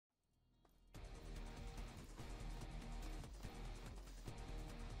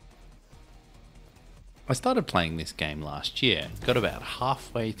I started playing this game last year, got about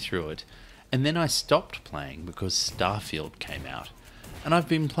halfway through it, and then I stopped playing because Starfield came out. And I've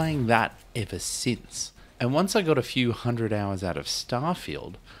been playing that ever since. And once I got a few hundred hours out of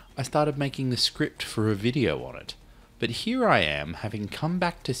Starfield, I started making the script for a video on it. But here I am, having come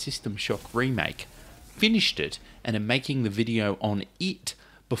back to System Shock Remake, finished it, and am making the video on it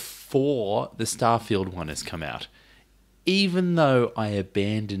before the Starfield one has come out. Even though I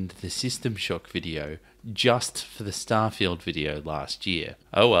abandoned the System Shock video just for the Starfield video last year.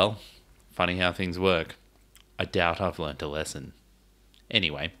 Oh well, funny how things work. I doubt I've learnt a lesson.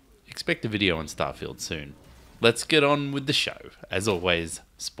 Anyway, expect a video on Starfield soon. Let's get on with the show. As always,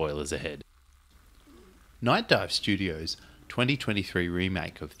 spoilers ahead. Night Dive Studios' 2023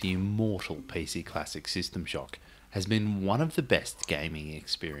 remake of the immortal PC classic System Shock has been one of the best gaming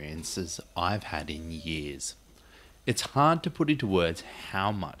experiences I've had in years. It's hard to put into words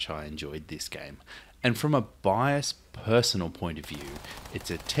how much I enjoyed this game, and from a biased personal point of view, it's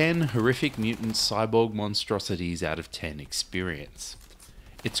a 10 horrific mutant cyborg monstrosities out of 10 experience.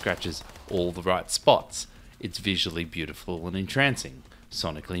 It scratches all the right spots. It's visually beautiful and entrancing,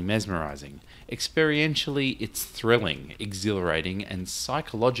 sonically mesmerizing. Experientially, it's thrilling, exhilarating, and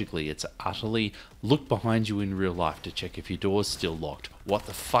psychologically, it's utterly look behind you in real life to check if your door's still locked. What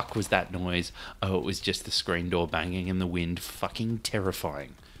the fuck was that noise? Oh, it was just the screen door banging in the wind. Fucking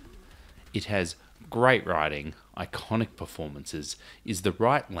terrifying. It has great writing, iconic performances, is the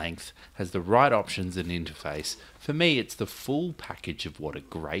right length, has the right options and interface. For me, it's the full package of what a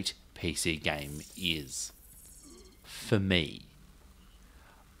great PC game is. For me.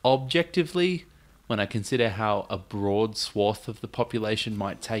 Objectively, when I consider how a broad swath of the population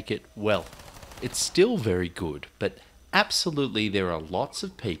might take it, well, it's still very good, but absolutely there are lots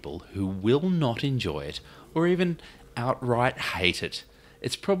of people who will not enjoy it or even outright hate it.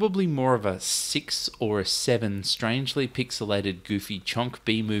 It's probably more of a 6 or a 7 strangely pixelated goofy chonk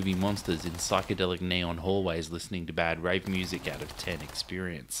B-movie monsters in psychedelic neon hallways listening to bad rave music out of 10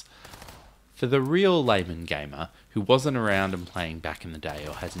 experience. For the real layman gamer who wasn't around and playing back in the day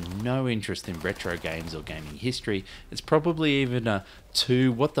or has no interest in retro games or gaming history, it's probably even a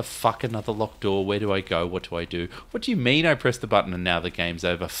 2, what the fuck, another locked door, where do I go, what do I do? What do you mean I press the button and now the game's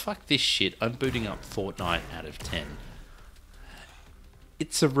over? Fuck this shit, I'm booting up Fortnite out of 10.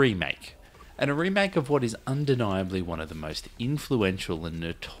 It's a remake, and a remake of what is undeniably one of the most influential and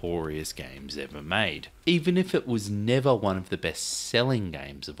notorious games ever made, even if it was never one of the best-selling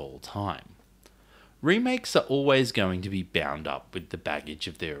games of all time. Remakes are always going to be bound up with the baggage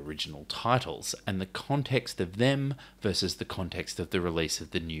of their original titles and the context of them versus the context of the release of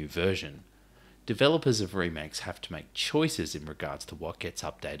the new version. Developers of remakes have to make choices in regards to what gets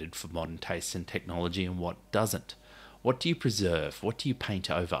updated for modern tastes and technology and what doesn't. What do you preserve? What do you paint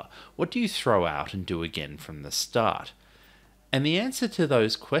over? What do you throw out and do again from the start? And the answer to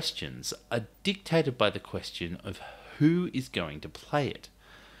those questions are dictated by the question of who is going to play it.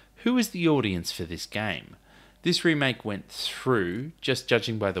 Who is the audience for this game? This remake went through, just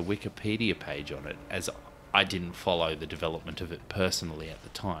judging by the Wikipedia page on it, as I didn't follow the development of it personally at the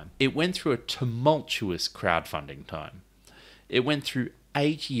time. It went through a tumultuous crowdfunding time. It went through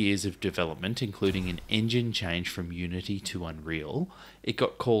 8 years of development, including an engine change from Unity to Unreal. It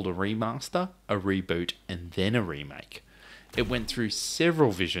got called a remaster, a reboot, and then a remake. It went through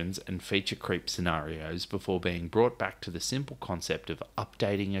several visions and feature creep scenarios before being brought back to the simple concept of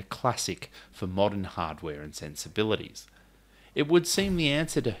updating a classic for modern hardware and sensibilities. It would seem the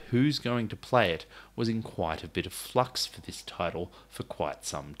answer to who's going to play it was in quite a bit of flux for this title for quite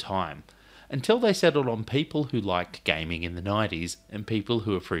some time, until they settled on people who liked gaming in the 90s and people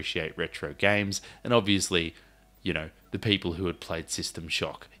who appreciate retro games, and obviously, the people who had played System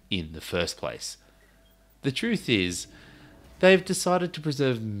Shock in the first place. The truth is, they've decided to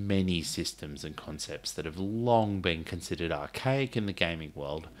preserve many systems and concepts that have long been considered archaic in the gaming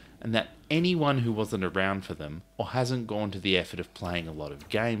world, and that anyone who wasn't around for them or hasn't gone to the effort of playing a lot of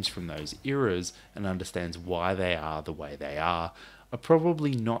games from those eras and understands why they are the way they are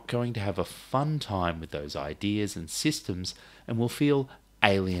probably not going to have a fun time with those ideas and systems and will feel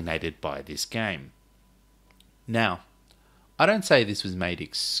alienated by this game. Now, I don't say this was made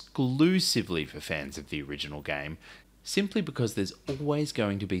exclusively for fans of the original game, simply because there's always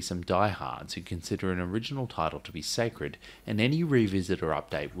going to be some diehards who consider an original title to be sacred, and any revisit or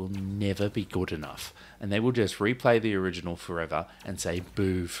update will never be good enough, and they will just replay the original forever and say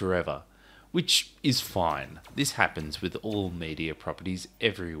boo forever. Which is fine. This happens with all media properties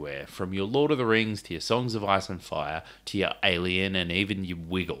everywhere, from your Lord of the Rings to your Songs of Ice and Fire to your Alien and even your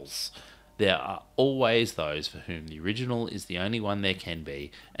Wiggles. There are always those for whom the original is the only one there can be,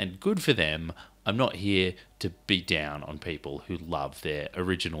 and good for them. I'm not here to be down on people who love their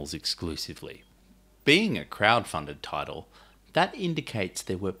originals exclusively. Being a crowdfunded title, that indicates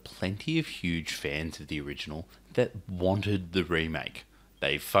there were plenty of huge fans of the original that wanted the remake.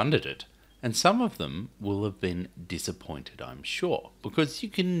 They funded it, and some of them will have been disappointed, I'm sure, because you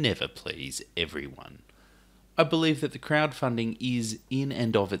can never please everyone. I believe that the crowdfunding is, in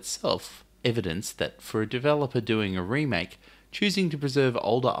and of itself, evidence that for a developer doing a remake, choosing to preserve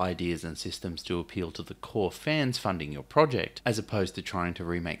older ideas and systems to appeal to the core fans funding your project, as opposed to trying to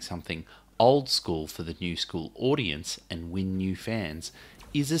remake something old school for the new school audience and win new fans,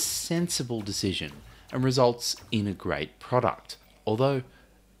 is a sensible decision and results in a great product, although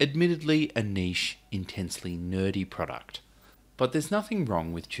admittedly a niche, intensely nerdy product. But there's nothing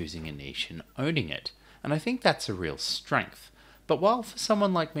wrong with choosing a niche and owning it, and I think that's a real strength. But while for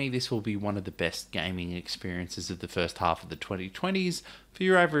someone like me this will be one of the best gaming experiences of the first half of the 2020s, for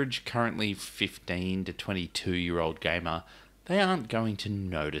your average currently 15 to 22-year-old gamer, they aren't going to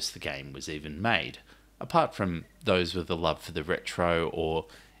notice the game was even made, apart from those with a love for the retro or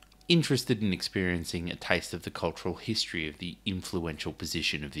interested in experiencing a taste of the cultural history of the influential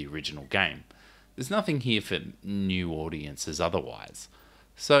position of the original game. There's nothing here for new audiences otherwise.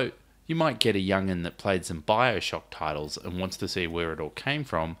 So you might get a young'un that played some Bioshock titles and wants to see where it all came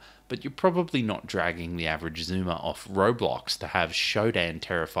from, but you're probably not dragging the average Zoomer off Roblox to have Shodan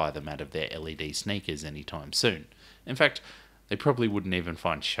terrify them out of their LED sneakers anytime soon. In fact, they probably wouldn't even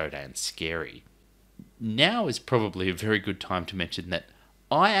find Shodan scary. Now is probably a very good time to mention that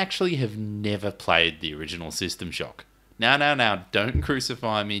I actually have never played the original System Shock. Now, don't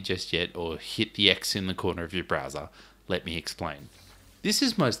crucify me just yet or hit the X in the corner of your browser. Let me explain. This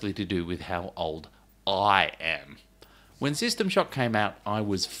is mostly to do with how old I am. When System Shock came out, I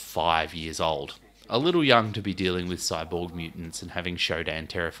was 5 years old. A little young to be dealing with cyborg mutants and having Shodan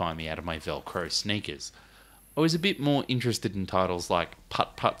terrify me out of my Velcro sneakers. I was a bit more interested in titles like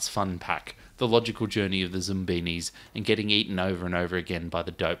Putt Putt's Fun Pack, The Logical Journey of the Zombinis, and getting eaten over and over again by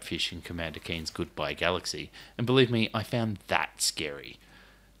the dope fish in Commander Keen's Goodbye Galaxy, and believe me, I found that scary.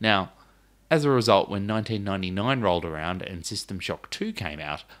 Now, as a result, when 1999 rolled around and System Shock 2 came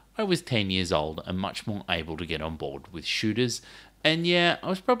out, I was 10 years old and much more able to get on board with shooters. And yeah, I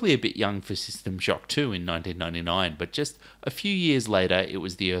was probably a bit young for System Shock 2 in 1999, but just a few years later, it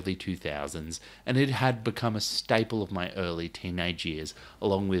was the early 2000s, and it had become a staple of my early teenage years,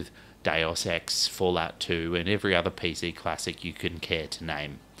 along with Deus Ex, Fallout 2, and every other PC classic you can care to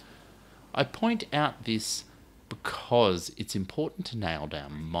name. I point out this because it's important to nail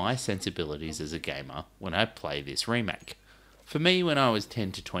down my sensibilities as a gamer when I play this remake. For me, when I was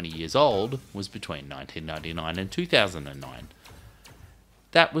 10 to 20 years old, was between 1999 and 2009.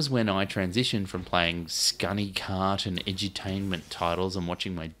 That was when I transitioned from playing scunny cart and edutainment titles and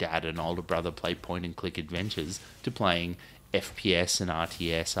watching my dad and older brother play point-and-click adventures to playing FPS and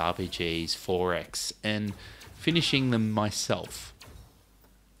RTS, RPGs, 4X, and finishing them myself.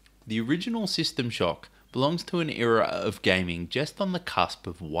 The original System Shock belongs to an era of gaming just on the cusp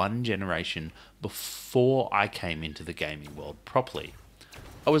of one generation before I came into the gaming world properly.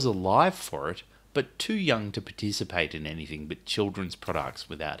 I was alive for it, but too young to participate in anything but children's products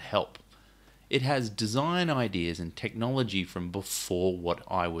without help. It has design ideas and technology from before what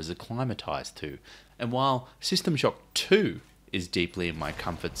I was acclimatized to, and while System Shock 2 is deeply in my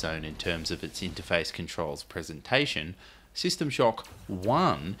comfort zone in terms of its interface controls presentation, System Shock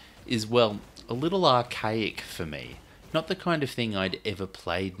 1 is, well, a little archaic for me. Not the kind of thing I'd ever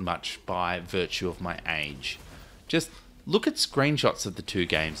played much by virtue of my age. Just look at screenshots of the two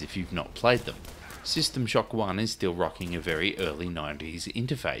games if you've not played them. System Shock 1 is still rocking a very early 90s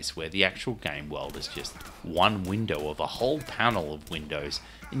interface where the actual game world is just one window of a whole panel of windows,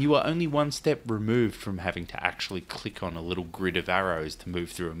 and you are only one step removed from having to actually click on a little grid of arrows to move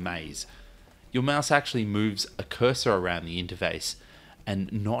through a maze. Your mouse actually moves a cursor around the interface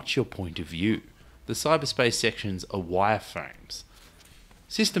and not your point of view. The cyberspace sections are wireframes.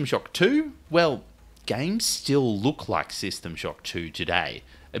 System Shock 2? Well, games still look like System Shock 2 today.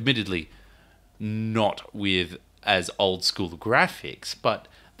 Admittedly, not with as old school graphics, but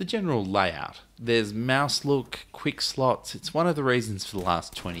the general layout. There's mouse look, quick slots. It's one of the reasons for the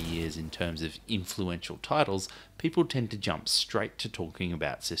last 20 years in terms of influential titles, people tend to jump straight to talking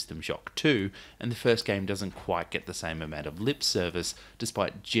about System Shock 2, and the first game doesn't quite get the same amount of lip service,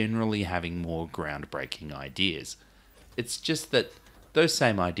 despite generally having more groundbreaking ideas. It's just that those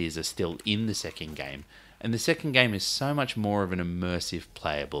same ideas are still in the second game, and the second game is so much more of an immersive,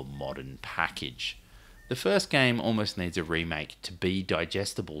 playable, modern package. The first game almost needs a remake to be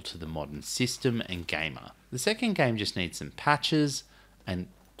digestible to the modern system and gamer. The second game just needs some patches and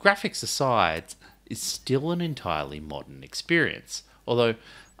graphics aside, is still an entirely modern experience, although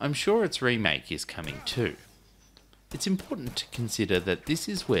I'm sure its remake is coming too. It's important to consider that this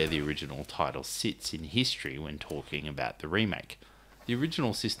is where the original title sits in history when talking about the remake. The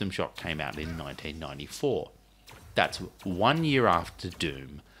original System Shock came out in 1994. That's 1 year after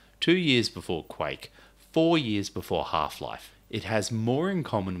Doom, 2 years before Quake, 4 years before Half-Life. It has more in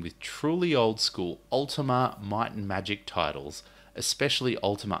common with truly old school Ultima Might and Magic titles, especially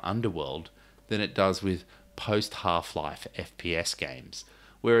Ultima Underworld, than it does with post-Half-Life FPS games,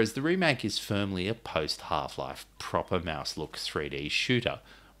 whereas the remake is firmly a post-Half-Life proper mouse-look 3D shooter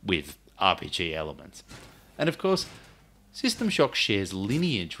with RPG elements. And of course, System Shock shares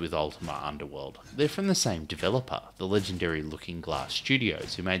lineage with Ultima Underworld. They're from the same developer, the legendary Looking Glass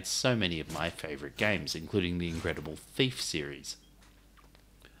Studios, who made so many of my favourite games, including the incredible Thief series.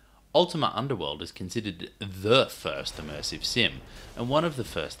 Ultima Underworld is considered the first immersive sim, and one of the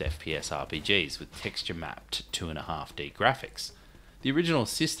first FPS RPGs with texture-mapped 2.5D graphics. The original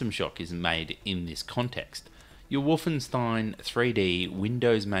System Shock is made in this context. Your Wolfenstein 3D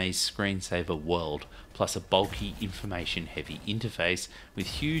Windows Maze screensaver world, plus a bulky information-heavy interface with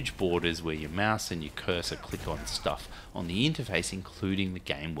huge borders where your mouse and your cursor click on stuff on the interface, including the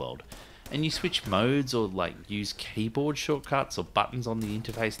game world. And you switch modes or use keyboard shortcuts or buttons on the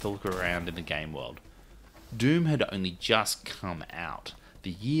interface to look around in the game world. Doom had only just come out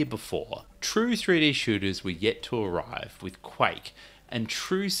the year before. True 3D shooters were yet to arrive with Quake, and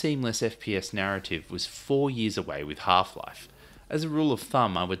true seamless FPS narrative was 4 years away with Half-Life. As a rule of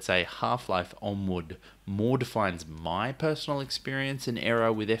thumb, I would say Half-Life onward more defines my personal experience and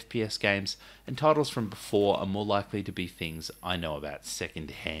era with FPS games, and titles from before are more likely to be things I know about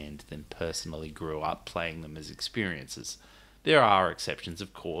second-hand than personally grew up playing them as experiences. There are exceptions,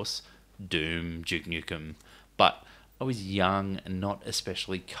 of course, Doom, Duke Nukem, but I was young and not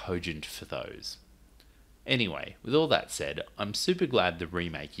especially cogent for those. Anyway, with all that said, I'm super glad the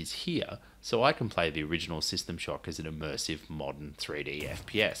remake is here, so I can play the original System Shock as an immersive, modern 3D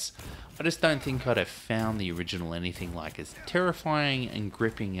FPS. I just don't think I'd have found the original anything like as terrifying and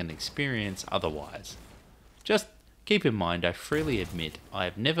gripping an experience otherwise. Just keep in mind, I freely admit I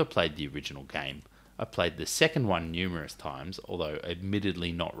have never played the original game. I've played the second one numerous times, although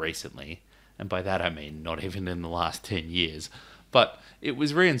admittedly not recently, and by that I mean not even in the last 10 years, but it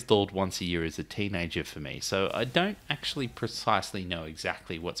was reinstalled once a year as a teenager for me, so I don't actually precisely know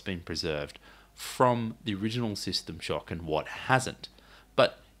exactly what's been preserved from the original System Shock and what hasn't.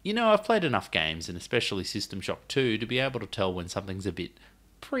 But, I've played enough games, and especially System Shock 2, to be able to tell when something's a bit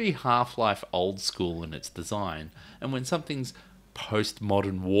pre-Half-Life old school in its design, and when something's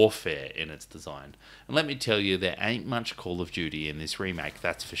post-modern warfare in its design. And let me tell you, there ain't much Call of Duty in this remake,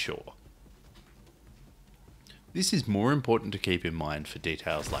 that's for sure. This is more important to keep in mind for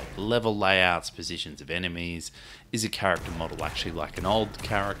details like level layouts, positions of enemies, is a character model actually like an old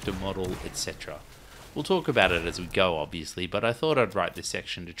character model, etc. We'll talk about it as we go, obviously, but I thought I'd write this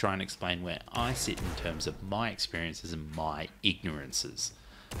section to try and explain where I sit in terms of my experiences and my ignorances.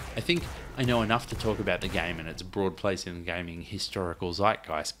 I think I know enough to talk about the game and its broad place in the gaming historical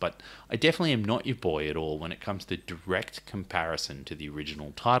zeitgeist, but I definitely am not your boy at all when it comes to direct comparison to the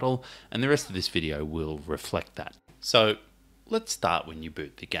original title, and the rest of this video will reflect that. So, let's start when you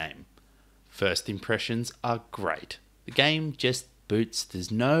boot the game. First impressions are great. The game just boots.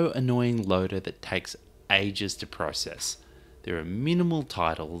 There's no annoying loader that takes ages to process. There are minimal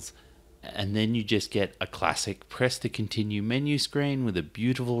titles, and then you just get a classic press to continue menu screen with a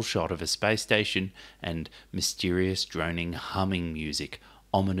beautiful shot of a space station and mysterious droning humming music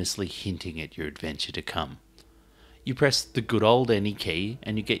ominously hinting at your adventure to come. You press the good old any key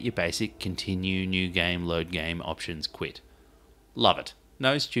and you get your basic continue, new game, load game options quit. Love it.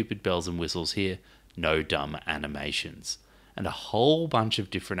 No stupid bells and whistles here, no dumb animations. And a whole bunch of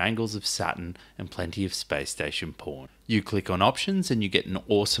different angles of Saturn and plenty of space station porn. You click on options and you get an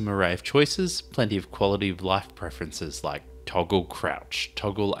awesome array of choices, plenty of quality of life preferences like toggle crouch,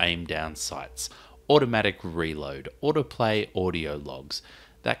 toggle aim down sights, automatic reload, autoplay audio logs,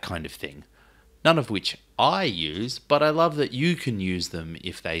 that kind of thing. None of which I use, but I love that you can use them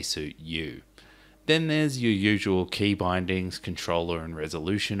if they suit you. Then there's your usual key bindings, controller and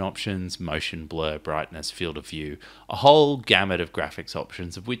resolution options, motion blur, brightness, field of view, a whole gamut of graphics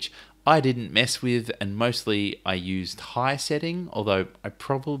options of which I didn't mess with, and mostly I used high setting, although I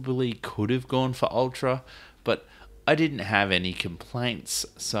probably could have gone for ultra, but I didn't have any complaints,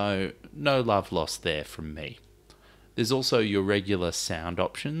 so no love lost there from me. There's also your regular sound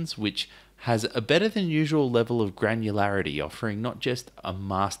options, which has a better than usual level of granularity, offering not just a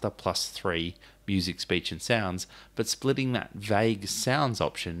master plus 3 music, speech, and sounds, but splitting that vague sounds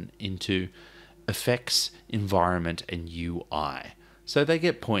option into effects, environment, and UI. So they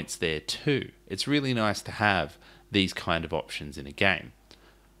get points there too. It's really nice to have these kind of options in a game.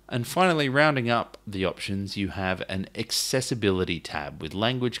 And finally, rounding up the options, you have an accessibility tab with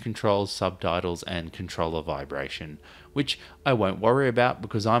language controls, subtitles, and controller vibration, which I won't worry about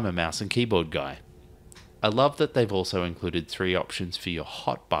because I'm a mouse and keyboard guy. I love that they've also included 3 options for your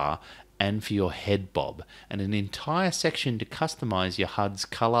hotbar and for your head bob, and an entire section to customize your HUD's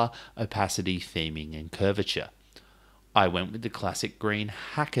color, opacity, theming, and curvature. I went with the classic green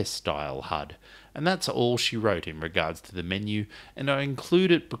hacker style HUD, and that's all she wrote in regards to the menu, and I include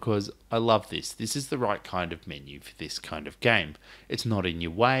it because I love this. This is the right kind of menu for this kind of game. It's not in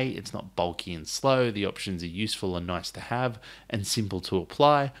your way, it's not bulky and slow, the options are useful and nice to have, and simple to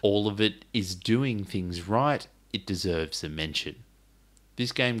apply. All of it is doing things right. It deserves a mention.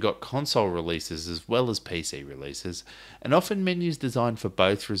 This game got console releases as well as PC releases, and often menus designed for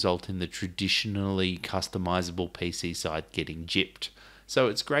both result in the traditionally customizable PC side getting gypped. So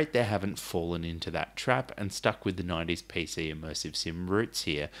it's great they haven't fallen into that trap and stuck with the 90s PC immersive sim roots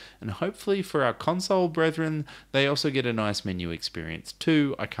here, and hopefully for our console brethren, they also get a nice menu experience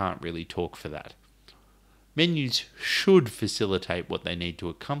too. I can't really talk for that. Menus should facilitate what they need to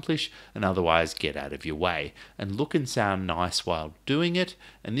accomplish and otherwise get out of your way, and look and sound nice while doing it,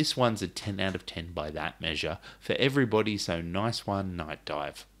 and this one's a 10 out of 10 by that measure for everybody, so nice one, Night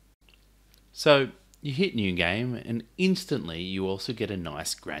Dive. So you hit new game, and instantly you also get a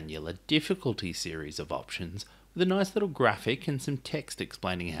nice granular difficulty series of options with a nice little graphic and some text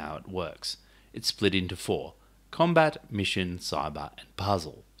explaining how it works. It's split into 4: combat, mission, cyber, and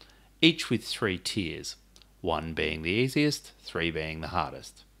puzzle, each with 3 tiers. 1 being the easiest, 3 being the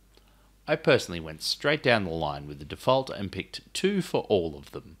hardest. I personally went straight down the line with the default and picked 2 for all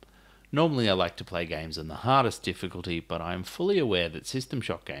of them. Normally I like to play games on the hardest difficulty, but I am fully aware that System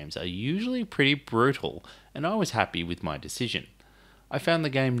Shock games are usually pretty brutal, and I was happy with my decision. I found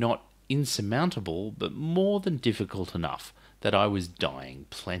the game not insurmountable, but more than difficult enough that I was dying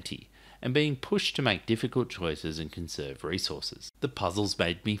plenty, and being pushed to make difficult choices and conserve resources. The puzzles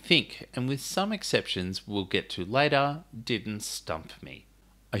made me think, and with some exceptions we'll get to later, didn't stump me.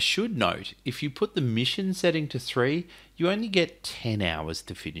 I should note, if you put the mission setting to 3, you only get 10 hours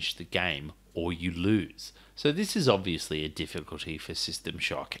to finish the game, or you lose. So this is obviously a difficulty for System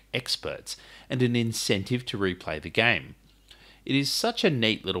Shock experts, and an incentive to replay the game. It is such a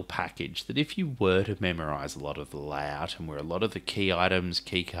neat little package that if you were to memorize a lot of the layout and where a lot of the key items,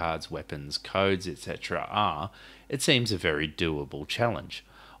 key cards, weapons, codes, etc. are, it seems a very doable challenge.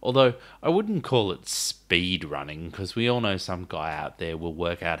 Although I wouldn't call it speed running, because we all know some guy out there will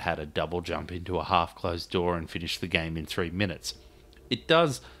work out how to double jump into a half-closed door and finish the game in 3 minutes. It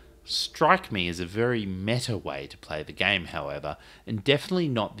does strike me as a very meta way to play the game, however, and definitely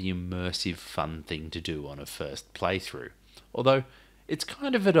not the immersive fun thing to do on a first playthrough. Although it's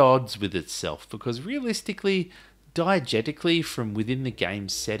kind of at odds with itself, because realistically, diegetically from within the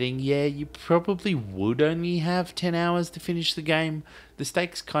game's setting, yeah, you probably would only have 10 hours to finish the game. The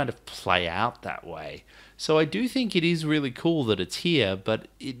stakes kind of play out that way. So I do think it is really cool that it's here, but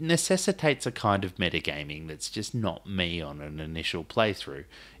it necessitates a kind of metagaming that's just not me on an initial playthrough,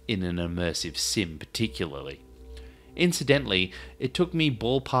 in an immersive sim particularly. Incidentally, it took me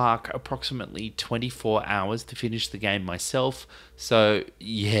ballpark approximately 24 hours to finish the game myself, so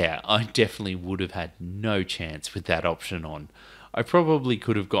yeah, I definitely would have had no chance with that option on. I probably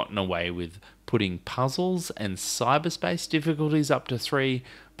could have gotten away with putting puzzles and cyberspace difficulties up to 3,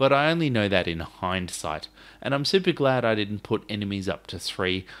 but I only know that in hindsight, and I'm super glad I didn't put enemies up to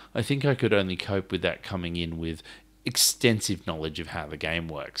 3. I think I could only cope with that coming in with extensive knowledge of how the game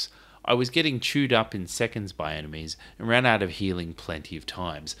works. I was getting chewed up in seconds by enemies and ran out of healing plenty of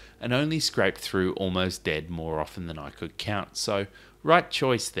times, and only scraped through almost dead more often than I could count, so right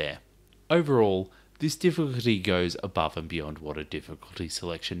choice there. Overall, this difficulty goes above and beyond what a difficulty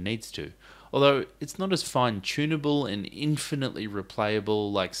selection needs to, although it's not as fine-tunable and infinitely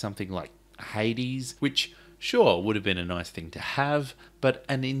replayable like something like Hades, which sure would have been a nice thing to have, but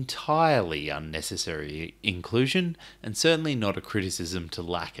an entirely unnecessary inclusion, and certainly not a criticism to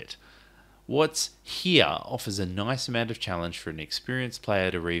lack it. What's here offers a nice amount of challenge for an experienced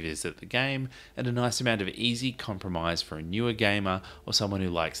player to revisit the game, and a nice amount of easy compromise for a newer gamer or someone who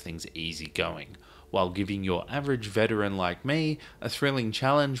likes things easy going, while giving your average veteran like me a thrilling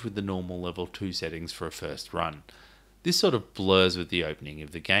challenge with the normal level 2 settings for a first run. This sort of blurs with the opening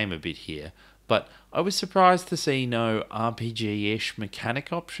of the game a bit here, but I was surprised to see no RPG-ish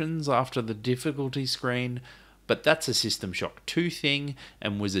mechanic options after the difficulty screen, but that's a System Shock 2 thing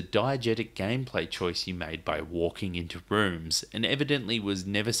and was a diegetic gameplay choice you made by walking into rooms, and evidently was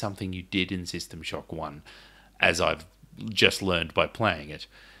never something you did in System Shock 1, as I've just learned by playing it.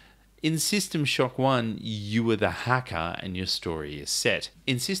 In System Shock 1, you were the hacker and your story is set.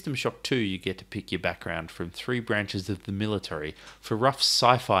 In System Shock 2, you get to pick your background from 3 branches of the military for rough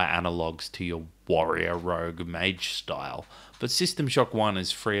sci-fi analogues to your warrior rogue mage style. But System Shock 1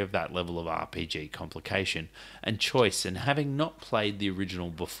 is free of that level of RPG complication and choice, and having not played the original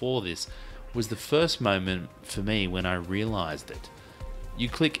before this was the first moment for me when I realised it. You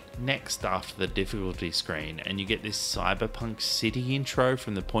click next after the difficulty screen and you get this cyberpunk city intro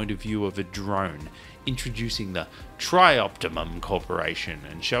from the point of view of a drone, introducing the Trioptimum Corporation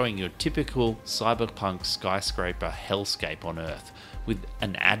and showing your typical cyberpunk skyscraper hellscape on Earth, with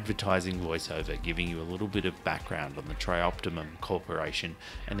an advertising voiceover giving you a little bit of background on the Trioptimum Corporation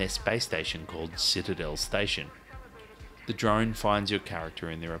and their space station called Citadel Station. The drone finds your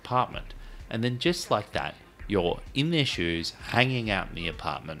character in their apartment, and then just like that, you're in their shoes, hanging out in the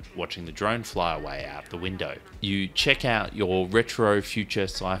apartment, watching the drone fly away out the window. You check out your retro future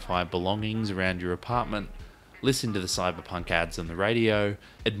sci-fi belongings around your apartment, listen to the cyberpunk ads on the radio,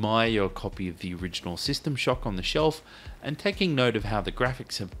 admire your copy of the original System Shock on the shelf, and taking note of how the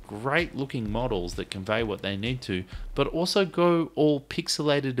graphics have great looking models that convey what they need to, but also go all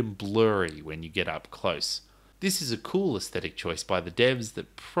pixelated and blurry when you get up close. This is a cool aesthetic choice by the devs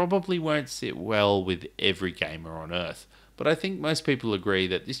that probably won't sit well with every gamer on Earth, but I think most people agree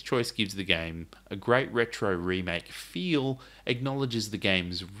that this choice gives the game a great retro remake feel, acknowledges the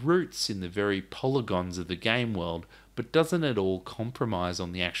game's roots in the very polygons of the game world, but doesn't at all compromise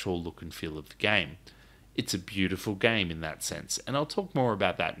on the actual look and feel of the game. It's a beautiful game in that sense, and I'll talk more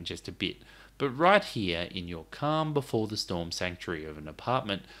about that in just a bit, but right here in your calm before the storm sanctuary of an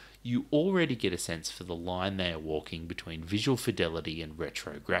apartment, you already get a sense for the line they are walking between visual fidelity and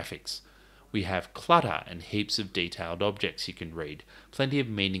retro graphics. We have clutter and heaps of detailed objects you can read, plenty of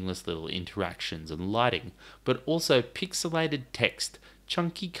meaningless little interactions and lighting, but also pixelated text,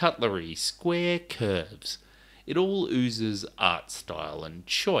 chunky cutlery, square curves. It all oozes art style and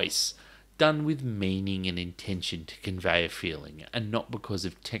choice, done with meaning and intention to convey a feeling, and not because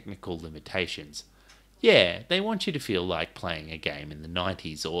of technical limitations. Yeah, they want you to feel like playing a game in the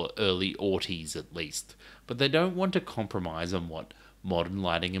 90s or early aughties at least, but they don't want to compromise on what modern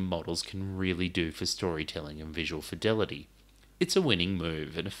lighting and models can really do for storytelling and visual fidelity. It's a winning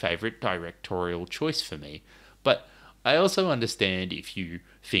move and a favourite directorial choice for me, but I also understand if you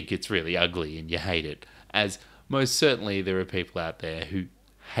think it's really ugly and you hate it, as most certainly there are people out there who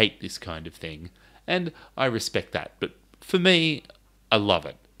hate this kind of thing, and I respect that, but for me, I love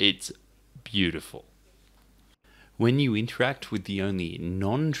it. It's beautiful. When you interact with the only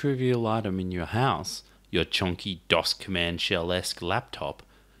non-trivial item in your house, your chonky DOS command shell-esque laptop,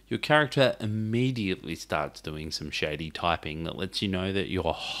 your character immediately starts doing some shady typing that lets you know that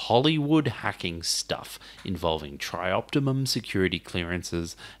you're Hollywood hacking stuff involving Trioptimum security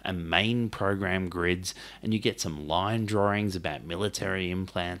clearances and main program grids, and you get some line drawings about military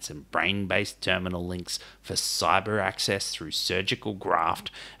implants and brain-based terminal links for cyber access through surgical graft,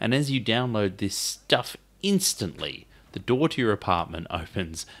 and as you download this stuff instantly, the door to your apartment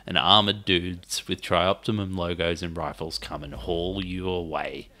opens and armoured dudes with Trioptimum logos and rifles come and haul you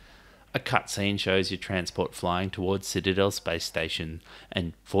away. A cutscene shows your transport flying towards Citadel Space Station,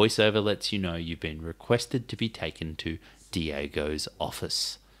 and voiceover lets you know you've been requested to be taken to Diego's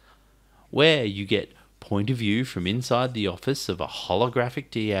office, where you get point of view from inside the office of a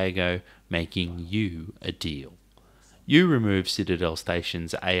holographic Diego making you a deal. You remove Citadel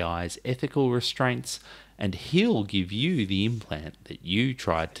Station's AI's ethical restraints, and he'll give you the implant that you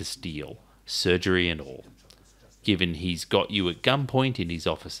tried to steal, surgery and all. Given he's got you at gunpoint in his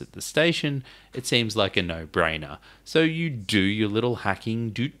office at the station, it seems like a no-brainer. So you do your little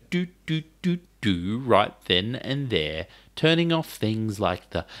hacking do right then and there, turning off things like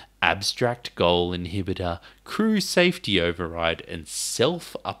the abstract goal inhibitor, crew safety override, and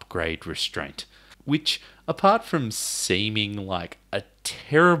self-upgrade restraint, which, apart from seeming like a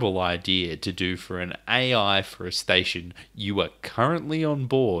terrible idea to do for an AI for a station you are currently on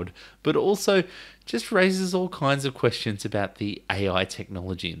board, but also just raises all kinds of questions about the AI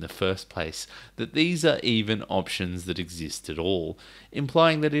technology in the first place, that these are even options that exist at all,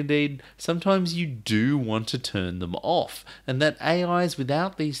 implying that indeed sometimes you do want to turn them off, and that AIs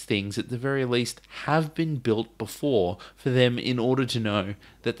without these things at the very least have been built before for them in order to know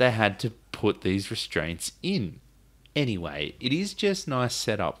that they had to put these restraints in. Anyway, it is just nice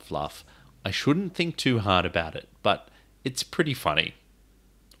setup fluff, I shouldn't think too hard about it, but it's pretty funny.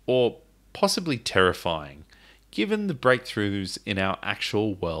 Or possibly terrifying, given the breakthroughs in our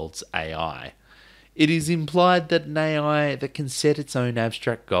actual world's AI. It is implied that an AI that can set its own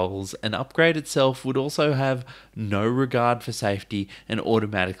abstract goals and upgrade itself would also have no regard for safety and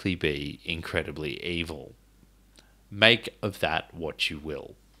automatically be incredibly evil. Make of that what you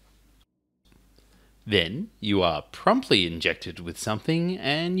will. Then you are promptly injected with something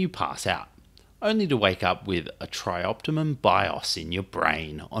and you pass out, only to wake up with a trioptimum BIOS in your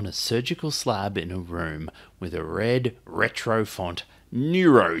brain on a surgical slab in a room with a red retro font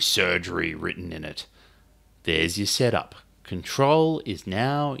neurosurgery written in it. There's your setup. Control is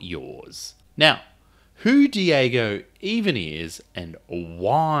now yours. Now, who Diego even is and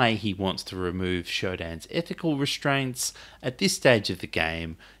why he wants to remove Shodan's ethical restraints at this stage of the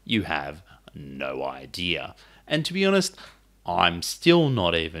game, you have no idea. And to be honest, I'm still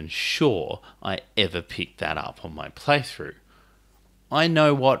not even sure I ever picked that up on my playthrough. I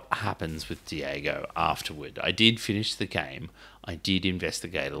know what happens with Diego afterward. I did finish the game. I did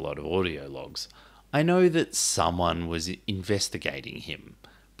investigate a lot of audio logs. I know that someone was investigating him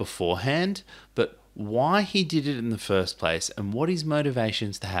beforehand, but why he did it in the first place and what his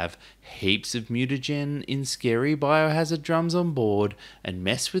motivations to have heaps of mutagen in scary biohazard drums on board and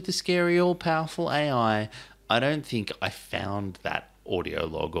mess with the scary all-powerful AI, I don't think I found that audio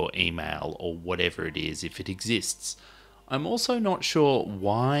log or email or whatever it is if it exists. I'm also not sure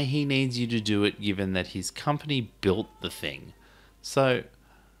why he needs you to do it given that his company built the thing. So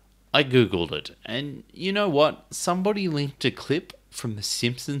I googled it, and you know what? Somebody linked a clip from the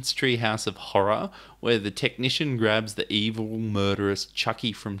Simpsons Treehouse of Horror where the technician grabs the evil, murderous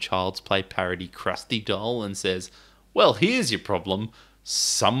Chucky from Child's Play parody Krusty Doll and says, "Well, here's your problem.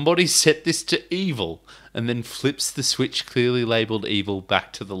 Somebody set this to evil," and then flips the switch clearly labelled evil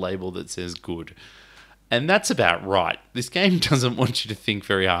back to the label that says good. And that's about right. This game doesn't want you to think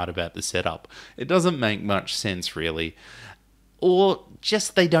very hard about the setup. It doesn't make much sense, really. Or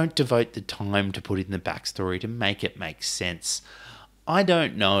just they don't devote the time to put in the backstory to make it make sense. I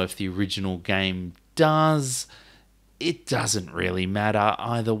don't know if the original game does. It doesn't really matter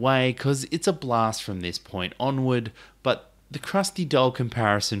either way, because it's a blast from this point onward, but the Krusty Doll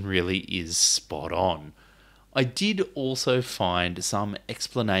comparison really is spot on. I did also find some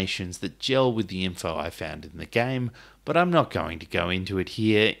explanations that gel with the info I found in the game, but I'm not going to go into it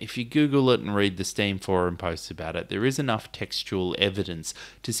here. If you Google it and read the Steam forum posts about it, there is enough textual evidence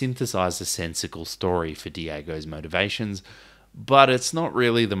to synthesize a sensible story for Diego's motivations, but it's not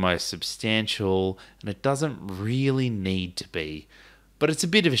really the most substantial, and it doesn't really need to be. But it's a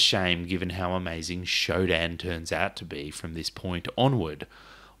bit of a shame given how amazing Shodan turns out to be from this point onward.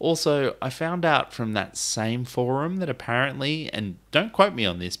 Also, I found out from that same forum that apparently, and don't quote me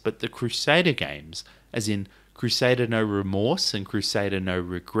on this, but the Crusader games, as in Crusader No Remorse and Crusader No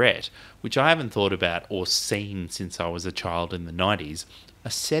Regret, which I haven't thought about or seen since I was a child in the 90s,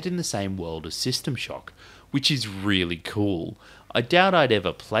 are set in the same world as System Shock, which is really cool. I doubt I'd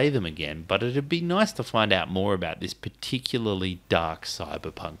ever play them again, but it'd be nice to find out more about this particularly dark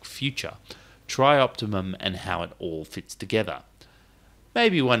cyberpunk future, Trioptimum, and how it all fits together.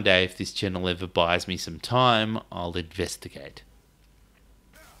 Maybe one day, if this channel ever buys me some time, I'll investigate.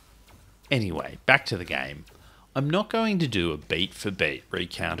 Anyway, back to the game. I'm not going to do a beat-for-beat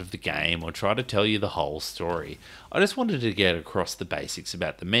recount of the game or try to tell you the whole story. I just wanted to get across the basics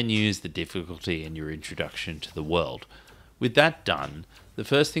about the menus, the difficulty, and your introduction to the world. With that done, the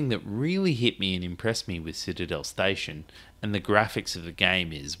first thing that really hit me and impressed me with Citadel Station and the graphics of the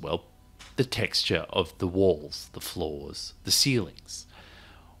game is, well, the texture of the walls, the floors, the ceilings.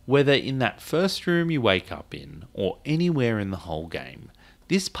 Whether in that first room you wake up in, or anywhere in the whole game,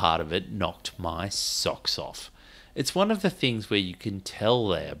 this part of it knocked my socks off. It's one of the things where you can tell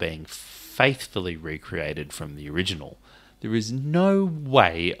they are being faithfully recreated from the original. There is no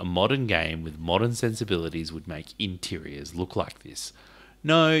way a modern game with modern sensibilities would make interiors look like this.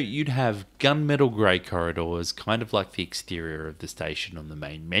 No, you'd have gunmetal grey corridors, kind of like the exterior of the station on the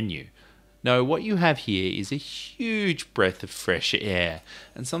main menu. No, what you have here is a huge breath of fresh air,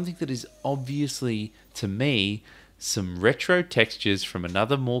 and something that is obviously, to me, some retro textures from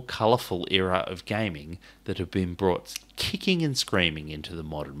another more colourful era of gaming that have been brought kicking and screaming into the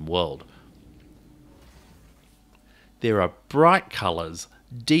modern world. There are bright colours,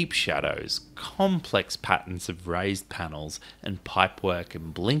 deep shadows, complex patterns of raised panels and pipework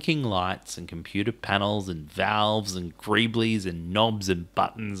and blinking lights and computer panels and valves and greeblies and knobs and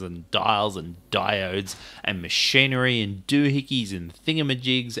buttons and dials and diodes and machinery and doohickeys and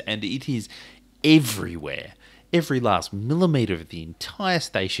thingamajigs, and it is everywhere. Every last millimetre of the entire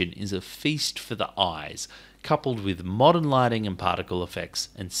station is a feast for the eyes, coupled with modern lighting and particle effects,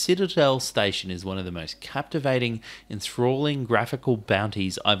 and Citadel Station is one of the most captivating, enthralling graphical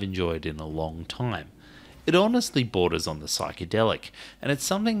bounties I've enjoyed in a long time. It honestly borders on the psychedelic, and it's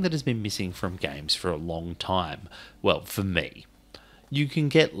something that has been missing from games for a long time. Well, for me. You can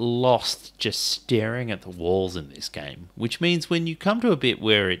get lost just staring at the walls in this game, which means when you come to a bit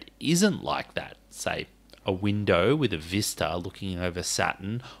where it isn't like that, say a window with a vista looking over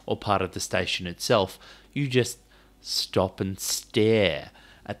Saturn or part of the station itself, you just stop and stare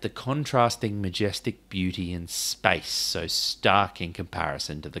at the contrasting majestic beauty and space so stark in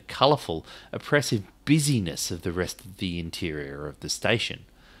comparison to the colourful, oppressive busyness of the rest of the interior of the station,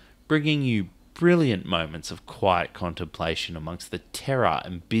 bringing you brilliant moments of quiet contemplation amongst the terror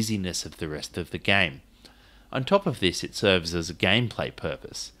and busyness of the rest of the game. On top of this, it serves as a gameplay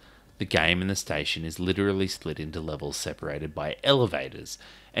purpose. The game and the station is literally split into levels separated by elevators,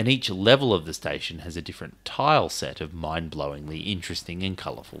 and each level of the station has a different tile set of mind-blowingly interesting and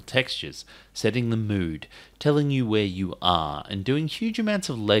colourful textures, setting the mood, telling you where you are, and doing huge amounts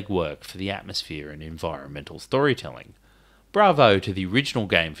of legwork for the atmosphere and environmental storytelling. Bravo to the original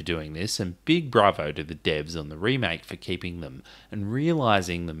game for doing this, and big bravo to the devs on the remake for keeping them and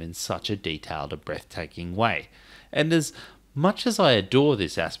realising them in such a detailed and breathtaking way. And as much as I adore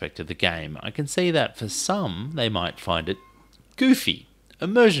this aspect of the game, I can see that for some they might find it goofy,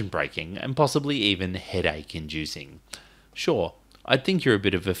 immersion breaking, and possibly even headache inducing. Sure, I'd think you're a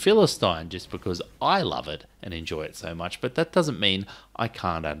bit of a Philistine just because I love it and enjoy it so much, but that doesn't mean I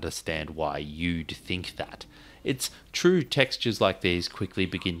can't understand why you'd think that. It's true textures like these quickly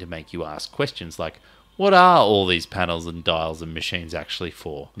begin to make you ask questions like, what are all these panels and dials and machines actually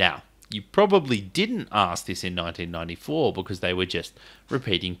for? Now, you probably didn't ask this in 1994 because they were just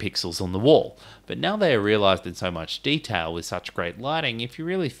repeating pixels on the wall, but now they are realised in so much detail with such great lighting, if you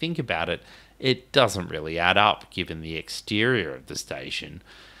really think about it, it doesn't really add up given the exterior of the station.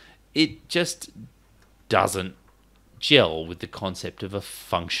 It just doesn't gel with the concept of a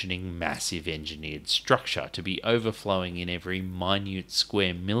functioning, massive engineered structure to be overflowing in every minute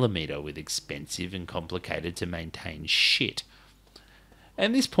square millimetre with expensive and complicated to maintain shit.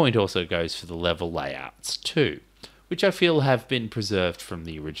 And this point also goes for the level layouts too, which I feel have been preserved from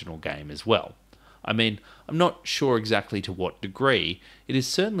the original game as well. I mean, I'm not sure exactly to what degree. It is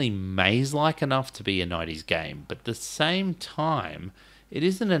certainly maze-like enough to be a 90s game, but at the same time, it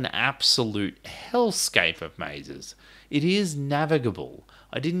isn't an absolute hellscape of mazes. It is navigable.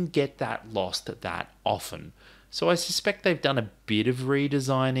 I didn't get that lost that often. So I suspect they've done a bit of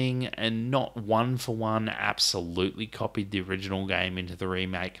redesigning and not one for one absolutely copied the original game into the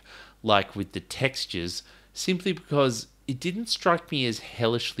remake, like with the textures, simply because it didn't strike me as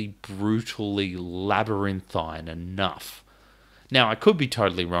hellishly, brutally labyrinthine enough. Now, I could be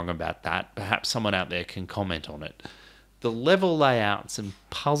totally wrong about that. Perhaps someone out there can comment on it. The level layouts and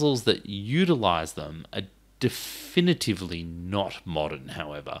puzzles that utilise them are definitively not modern,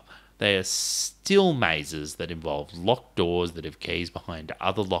 however. They are still mazes that involve locked doors that have keys behind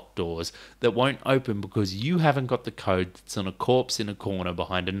other locked doors that won't open because you haven't got the code that's on a corpse in a corner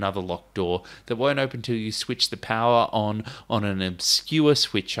behind another locked door that won't open till you switch the power on an obscure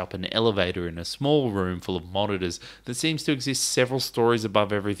switch up an elevator in a small room full of monitors that seems to exist several stories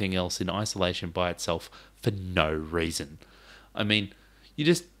above everything else in isolation by itself for no reason. I mean, you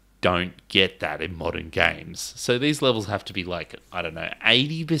just don't get that in modern games. So these levels have to be like,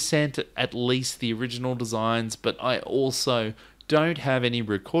 80% at least the original designs, but I also don't have any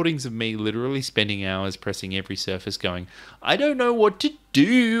recordings of me literally spending hours pressing every surface going, I don't know what to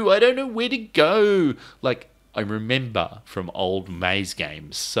do, I don't know where to go, like I remember from old maze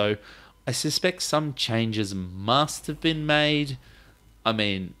games. So I suspect some changes must have been made. I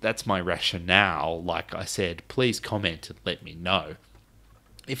mean, that's my rationale. Like I said, please comment and let me know.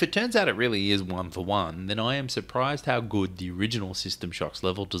 If it turns out it really is one for one, then I am surprised how good the original System Shock's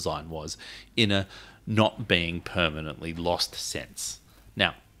level design was in a not being permanently lost sense.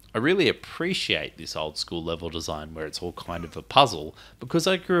 Now, I really appreciate this old school level design where it's all kind of a puzzle because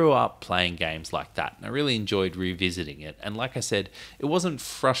I grew up playing games like that and I really enjoyed revisiting it. And like I said, it wasn't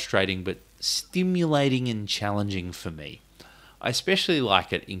frustrating but stimulating and challenging for me. I especially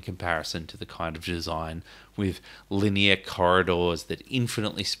like it in comparison to the kind of design with linear corridors that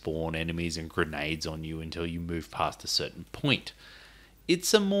infinitely spawn enemies and grenades on you until you move past a certain point.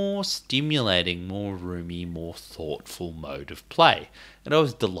 It's a more stimulating, more roomy, more thoughtful mode of play, and I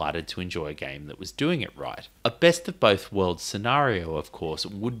was delighted to enjoy a game that was doing it right. A best of both worlds scenario, of course,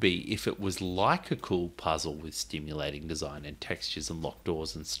 would be if it was like a cool puzzle with stimulating design and textures and locked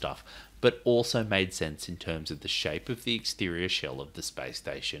doors and stuff, but also made sense in terms of the shape of the exterior shell of the space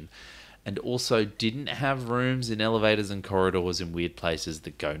station, and also didn't have rooms and elevators and corridors in weird places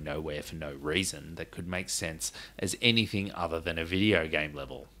that go nowhere for no reason, that could make sense as anything other than a video game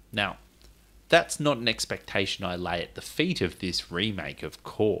level. Now, that's not an expectation I lay at the feet of this remake, of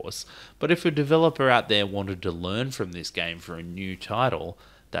course, but if a developer out there wanted to learn from this game for a new title,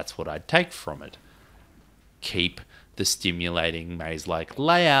 that's what I'd take from it. Keep the stimulating maze-like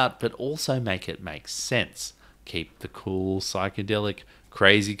layout, but also make it make sense. Keep the cool, psychedelic,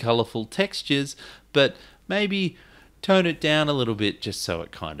 crazy colourful textures, but maybe tone it down a little bit just so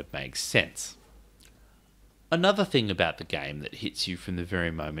it kind of makes sense. Another thing about the game that hits you from the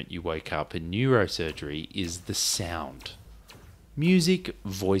very moment you wake up in neurosurgery is the sound. Music,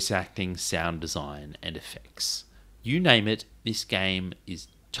 voice acting, sound design, and effects. You name it, this game is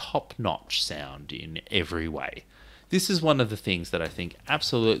top-notch sound in every way. This is one of the things that I think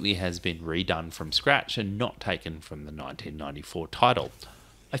absolutely has been redone from scratch and not taken from the 1994 title.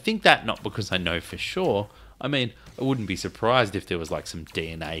 I think that not because I know for sure. I mean, I wouldn't be surprised if there was like some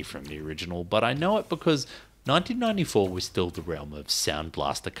DNA from the original, but I know it because 1994 was still the realm of Sound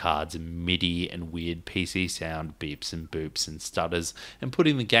Blaster cards and MIDI and weird PC sound beeps and boops and stutters, and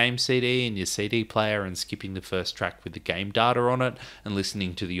putting the game CD in your CD player and skipping the first track with the game data on it and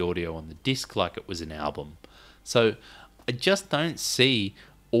listening to the audio on the disc like it was an album. So I just don't see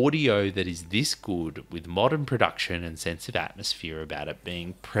audio that is this good with modern production and sense of atmosphere about it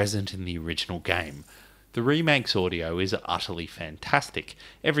being present in the original game. The remake's audio is utterly fantastic.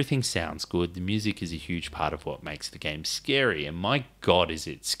 Everything sounds good, the music is a huge part of what makes the game scary, and my god is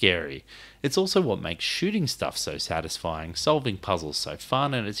it scary. It's also what makes shooting stuff so satisfying, solving puzzles so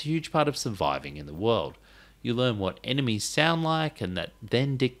fun, and it's a huge part of surviving in the world. You learn what enemies sound like, and that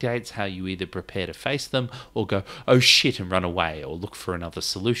then dictates how you either prepare to face them or go, oh shit, and run away or look for another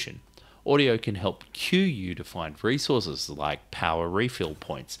solution. Audio can help cue you to find resources like power refill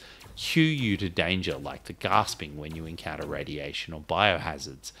points, cue you to danger like the gasping when you encounter radiation or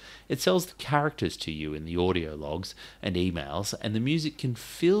biohazards. It sells the characters to you in the audio logs and emails, and the music can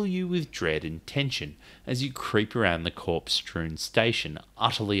fill you with dread and tension as you creep around the corpse-strewn station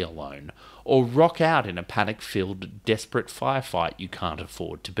utterly alone, or rock out in a panic-filled, desperate firefight you can't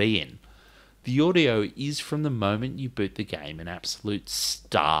afford to be in. The audio is, from the moment you boot the game, an absolute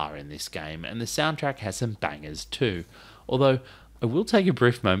star in this game, and the soundtrack has some bangers too, although I will take a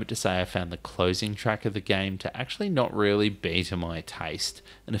brief moment to say I found the closing track of the game to actually not really be to my taste,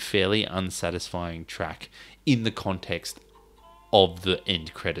 and a fairly unsatisfying track in the context of the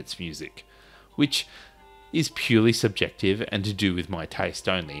end credits music, which is purely subjective and to do with my taste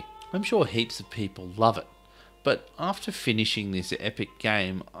only. I'm sure heaps of people love it, but after finishing this epic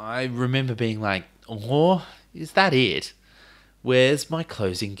game, I remember being like, oh, is that it? Where's my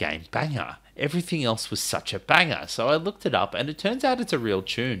closing game banger? Everything else was such a banger, so I looked it up, and it turns out it's a real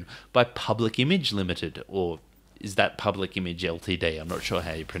tune by Public Image Limited, or is that Public Image Ltd? I'm not sure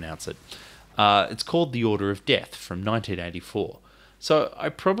how you pronounce it. It's called The Order of Death from 1984. So I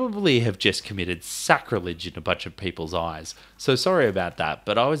probably have just committed sacrilege in a bunch of people's eyes, so sorry about that,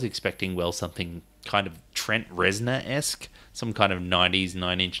 but I was expecting, well, something kind of Trent Reznor-esque, some kind of 90s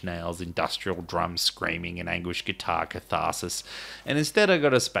Nine Inch Nails industrial drum screaming and anguished guitar catharsis, and instead I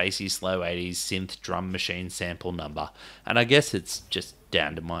got a spacey slow 80s synth drum machine sample number, and I guess it's just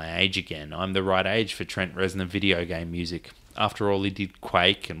down to my age again. I'm the right age for Trent Reznor video game music. After all, he did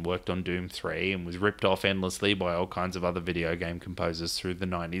Quake and worked on Doom 3 and was ripped off endlessly by all kinds of other video game composers through the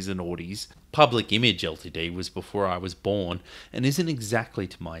 90s and aughties. Public Image Ltd was before I was born and isn't exactly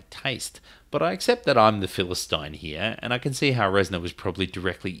to my taste, but I accept that I'm the Philistine here, and I can see how Reznor was probably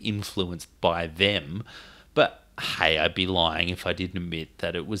directly influenced by them, but hey, I'd be lying if I didn't admit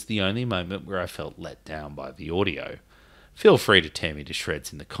that it was the only moment where I felt let down by the audio. Feel free to tear me to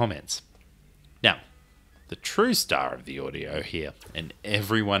shreds in the comments. Now, the true star of the audio here, and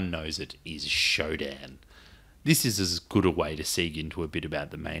everyone knows it, is Shodan. This is as good a way to segue into a bit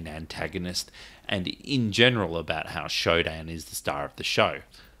about the main antagonist, and in general about how Shodan is the star of the show.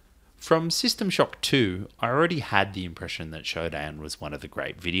 From System Shock 2, I already had the impression that Shodan was one of the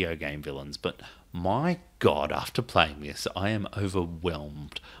great video game villains, but my god, after playing this, I am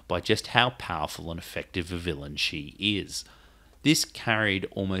overwhelmed by just how powerful and effective a villain she is. This carried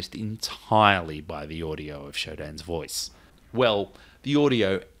almost entirely by the audio of Shodan's voice. Well, the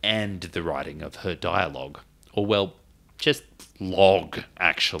audio and the writing of her dialogue. Or well, just log,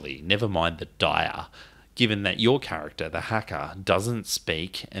 actually, never mind the dire, given that your character, the hacker, doesn't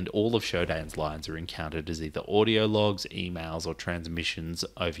speak and all of Shodan's lines are encountered as either audio logs, emails, or transmissions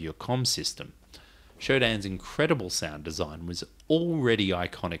over your comm system. Shodan's incredible sound design was already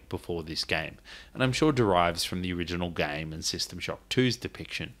iconic before this game, and I'm sure derives from the original game and System Shock 2's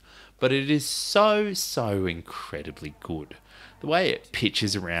depiction, but it is so incredibly good. The way it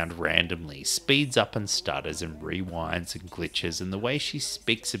pitches around randomly, speeds up and stutters and rewinds and glitches, and the way she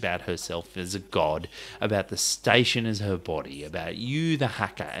speaks about herself as a god, about the station as her body, about you, the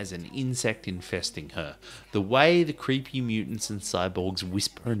hacker, as an insect infesting her, the way the creepy mutants and cyborgs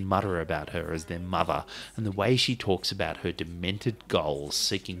whisper and mutter about her as their mother, and the way she talks about her demented goals,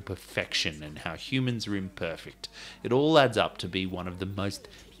 seeking perfection, and how humans are imperfect, it all adds up to be one of the most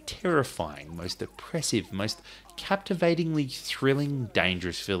terrifying, most oppressive, most captivatingly thrilling,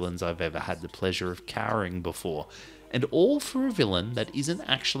 dangerous villains I've ever had the pleasure of cowering before. And all for a villain that isn't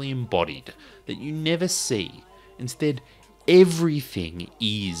actually embodied, that you never see. Instead, everything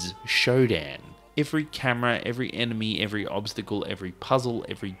is Shodan. Every camera, every enemy, every obstacle, every puzzle,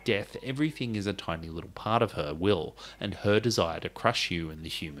 every death, everything is a tiny little part of her will and her desire to crush you and the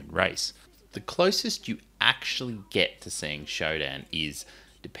human race. The closest you actually get to seeing Shodan is,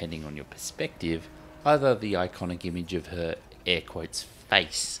 depending on your perspective, either the iconic image of her air quotes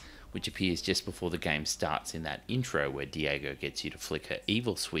face, which appears just before the game starts in that intro where Diego gets you to flick her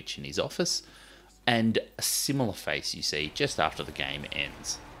evil switch in his office, and a similar face you see just after the game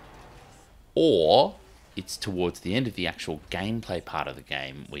ends. Or it's towards the end of the actual gameplay part of the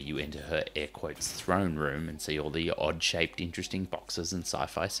game where you enter her air quotes throne room and see all the odd-shaped interesting boxes and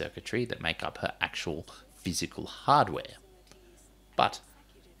sci-fi circuitry that make up her actual physical hardware. But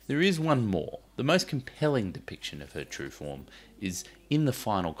there is one more. The most compelling depiction of her true form is in the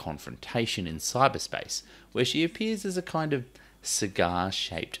final confrontation in cyberspace, where she appears as a kind of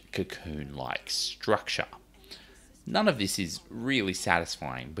cigar-shaped cocoon-like structure. None of this is really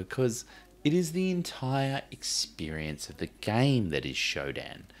satisfying because it is the entire experience of the game that is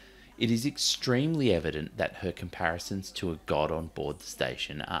Shodan. It is extremely evident that her comparisons to a god on board the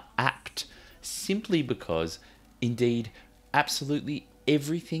station are apt, simply because, indeed, absolutely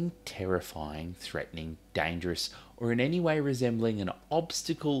everything terrifying, threatening, dangerous, or in any way resembling an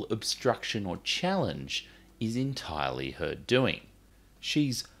obstacle, obstruction, or challenge is entirely her doing.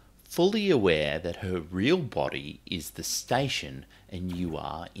 She's fully aware that her real body is the station and you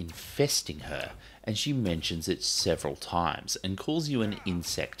are infesting her, and she mentions it several times and calls you an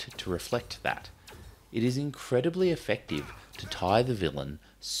insect to reflect that. It is incredibly effective to tie the villain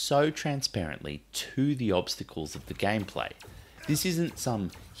so transparently to the obstacles of the gameplay. This isn't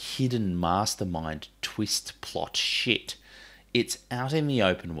some hidden mastermind twist plot shit. It's out in the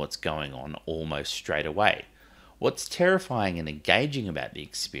open what's going on almost straight away. What's terrifying and engaging about the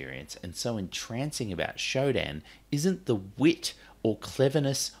experience and so entrancing about Shodan isn't the wit or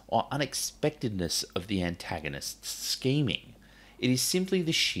cleverness or unexpectedness of the antagonist's scheming. It is simply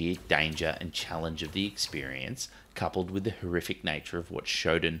the sheer danger and challenge of the experience, coupled with the horrific nature of what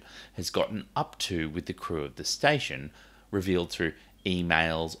Shodan has gotten up to with the crew of the station, revealed through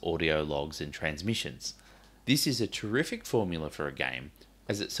emails, audio logs, and transmissions. This is a terrific formula for a game,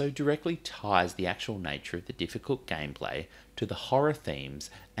 as it so directly ties the actual nature of the difficult gameplay to the horror themes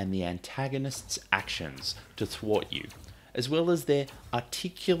and the antagonist's actions to thwart you, as well as their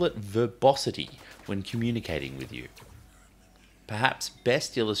articulate verbosity when communicating with you. Perhaps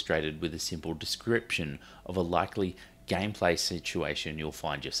best illustrated with a simple description of a likely gameplay situation you'll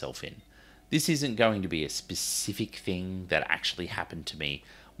find yourself in. This isn't going to be a specific thing that actually happened to me,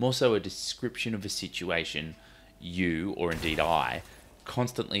 more so a description of a situation you, or indeed I,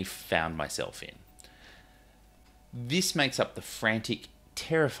 constantly found myself in. This makes up the frantic,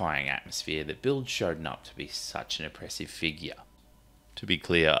 terrifying atmosphere that builds Shodan up to be such an oppressive figure. To be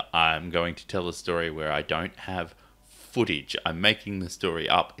clear, I'm going to tell a story where I don't have footage. I'm making the story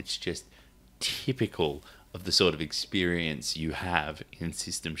up. It's just typical of the sort of experience you have in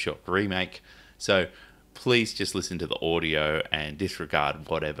System Shock Remake. So please just listen to the audio and disregard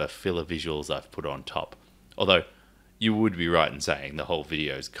whatever filler visuals I've put on top. Although you would be right in saying the whole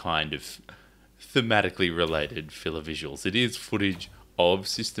video is kind of thematically related filler visuals. It is footage of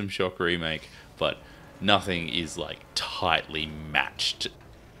System Shock Remake, but nothing is like tightly matched.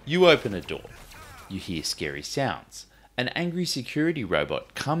 You open a door. You hear scary sounds. An angry security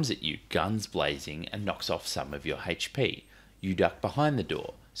robot comes at you, guns blazing, and knocks off some of your HP. You duck behind the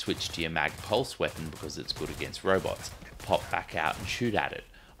door, switch to your mag pulse weapon because it's good against robots, pop back out and shoot at it,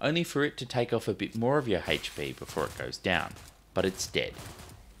 only for it to take off a bit more of your HP before it goes down. But it's dead.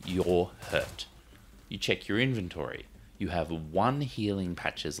 You're hurt. You check your inventory. you have 1 healing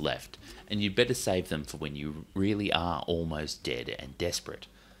patches left, and you'd better save them for when you really are almost dead and desperate.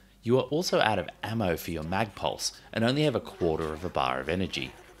 You are also out of ammo for your mag pulse and only have a quarter of a bar of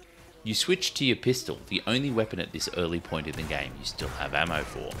energy. You switch to your pistol, the only weapon at this early point in the game you still have ammo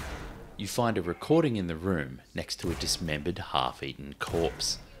for. You find a recording in the room next to a dismembered, half-eaten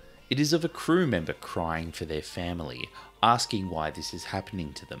corpse. It is of a crew member crying for their family, asking why this is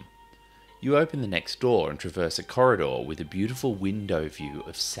happening to them. You open the next door and traverse a corridor with a beautiful window view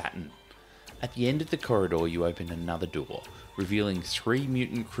of Saturn. At the end of the corridor you open another door, revealing 3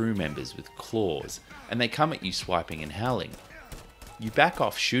 mutant crew members with claws, and they come at you swiping and howling. You back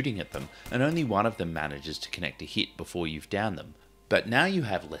off shooting at them, and only one of them manages to connect a hit before you've downed them. But now you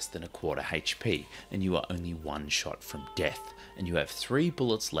have less than a quarter HP, and you are only 1 shot from death, and you have 3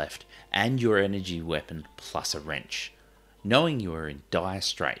 bullets left, and your energy weapon plus a wrench. Knowing you are in dire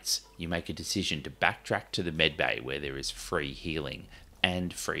straits, you make a decision to backtrack to the medbay where there is free healing,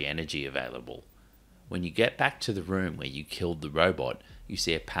 and free energy available. When you get back to the room where you killed the robot, you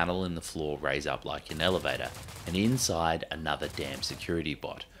see a panel in the floor raise up like an elevator, and inside another damn security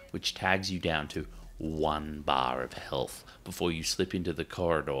bot, which tags you down to 1 bar of health before you slip into the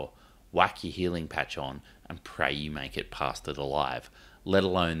corridor, whack your healing patch on, and pray you make it past it alive, let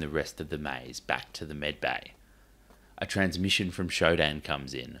alone the rest of the maze back to the medbay. A transmission from Shodan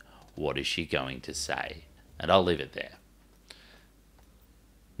comes in. What is she going to say? And I'll leave it there.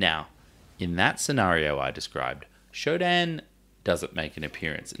 Now, in that scenario I described, Shodan doesn't make an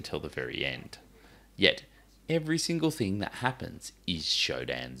appearance until the very end. Yet, every single thing that happens is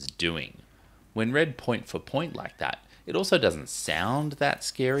Shodan's doing. When read point for point like that, it also doesn't sound that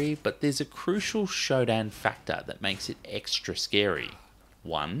scary, but there's a crucial Shodan factor that makes it extra scary.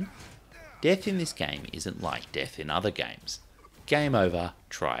 1. Death in this game isn't like death in other games. Game over,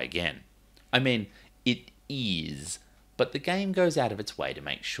 try again. I mean, it is, but the game goes out of its way to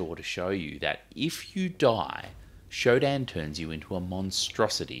make sure to show you that if you die, Shodan turns you into a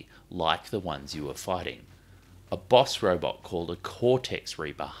monstrosity like the ones you were fighting. A boss robot called a Cortex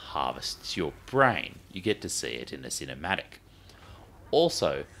Reaper harvests your brain. You get to see it in a cinematic.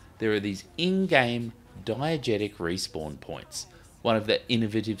 Also, there are these in-game diegetic respawn points, one of the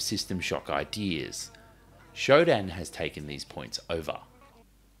innovative System Shock ideas. Shodan has taken these points over.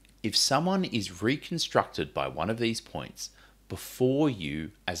 If someone is reconstructed by one of these points before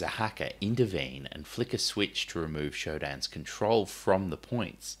you, as a hacker, intervene and flick a switch to remove Shodan's control from the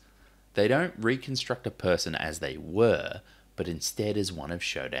points, they don't reconstruct a person as they were, but instead as one of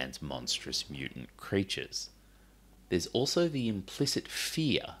Shodan's monstrous mutant creatures. There's also the implicit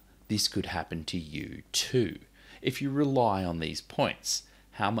fear this could happen to you too. If you rely on these points,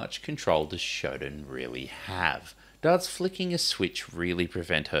 how much control does Shodan really have? Does flicking a switch really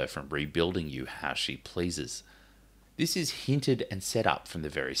prevent her from rebuilding you how she pleases? This is hinted and set up from the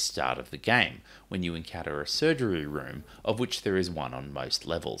very start of the game, when you encounter a surgery room, of which there is one on most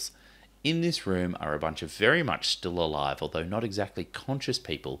levels. In this room are a bunch of very much still alive, although not exactly conscious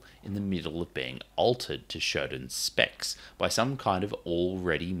people in the middle of being altered to Shodan's specs by some kind of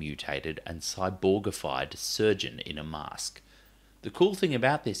already mutated and cyborgified surgeon in a mask. The cool thing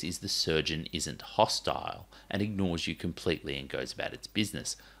about this is the surgeon isn't hostile and ignores you completely and goes about its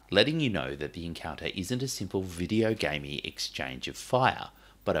business, letting you know that the encounter isn't a simple video gamey exchange of fire,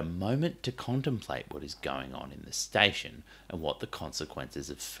 but a moment to contemplate what is going on in the station and what the consequences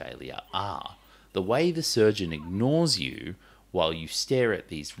of failure are. The way the surgeon ignores you while you stare at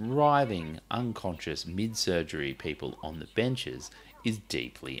these writhing, unconscious mid-surgery people on the benches is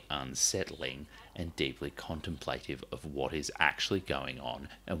deeply unsettling and deeply contemplative of what is actually going on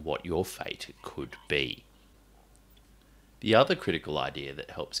and what your fate could be. The other critical idea that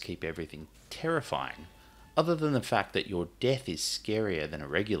helps keep everything terrifying, other than the fact that your death is scarier than a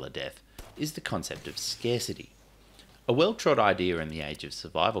regular death, is the concept of scarcity. A well-trod idea in the age of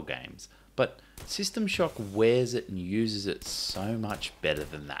survival games, but System Shock wears it and uses it so much better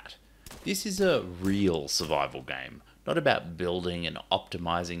than that. This is a real survival game, not about building and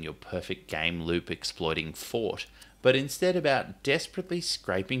optimizing your perfect game loop exploiting fort, but instead about desperately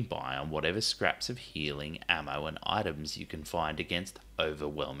scraping by on whatever scraps of healing, ammo and items you can find against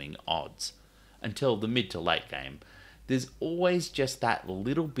overwhelming odds. Until the mid to late game, there's always just that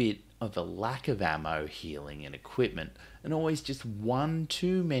little bit of a lack of ammo, healing and equipment, and always just one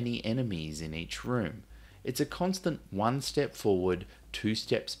too many enemies in each room. It's a constant 1 step forward, 2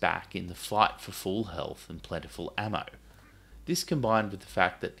 steps back in the fight for full health and plentiful ammo. This combined with the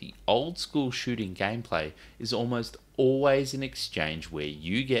fact that the old school shooting gameplay is almost always an exchange where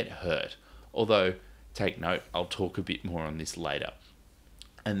you get hurt, although, take note, I'll talk a bit more on this later,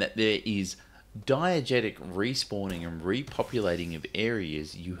 and that there is Diegetic respawning and repopulating of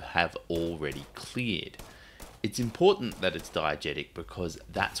areas you have already cleared. It's important that it's diegetic because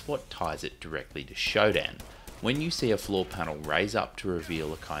that's what ties it directly to Showdown. When you see a floor panel raise up to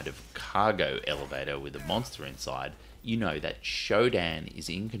reveal a kind of cargo elevator with a monster inside, you know that Showdown is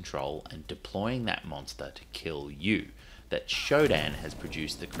in control and deploying that monster to kill you. That Shodan has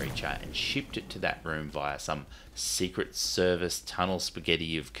produced the creature and shipped it to that room via some secret service tunnel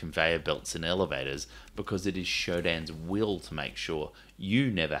spaghetti of conveyor belts and elevators because it is Shodan's will to make sure you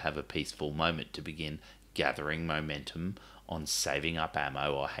never have a peaceful moment to begin gathering momentum on saving up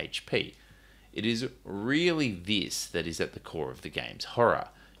ammo or HP. It is really this that is at the core of the game's horror.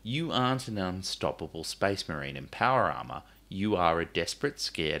 You aren't an unstoppable space marine in power armor. You are a desperate,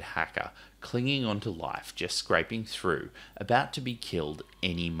 scared hacker clinging onto life, just scraping through, about to be killed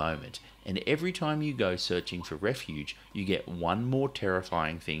any moment. And every time you go searching for refuge, you get one more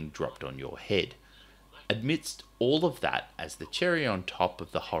terrifying thing dropped on your head. Amidst all of that, as the cherry on top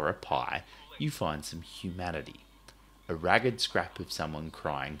of the horror pie, you find some humanity. A ragged scrap of someone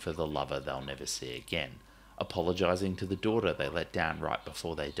crying for the lover they'll never see again, apologising to the daughter they let down right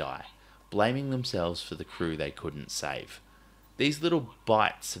before they die, blaming themselves for the crew they couldn't save. These little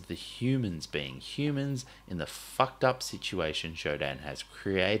bites of the humans being humans in the fucked up situation Shodan has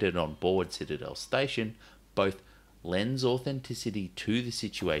created on board Citadel Station both lends authenticity to the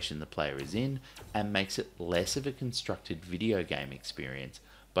situation the player is in and makes it less of a constructed video game experience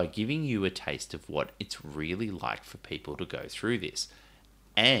by giving you a taste of what it's really like for people to go through this.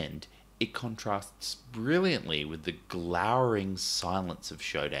 And it contrasts brilliantly with the glowering silence of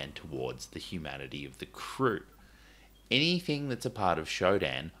Shodan towards the humanity of the crew. Anything that's a part of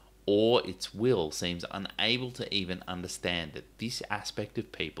Shodan or its will seems unable to even understand that this aspect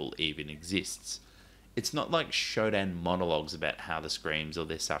of people even exists. It's not like Shodan monologues about how the screams or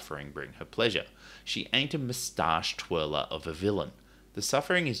their suffering bring her pleasure. She ain't a moustache twirler of a villain. The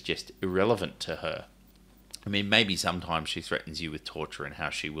suffering is just irrelevant to her. I mean, maybe sometimes she threatens you with torture and how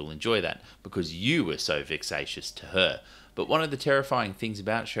she will enjoy that because you were so vexatious to her. But one of the terrifying things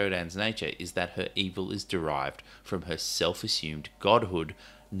about Shodan's nature is that her evil is derived from her self-assumed godhood,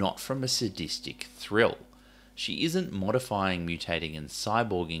 not from a sadistic thrill. She isn't modifying, mutating and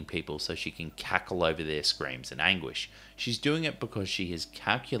cyborging people so she can cackle over their screams and anguish. She's doing it because she has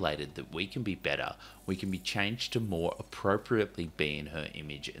calculated that we can be better, we can be changed to more appropriately be in her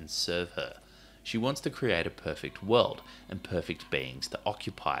image and serve her. She wants to create a perfect world and perfect beings to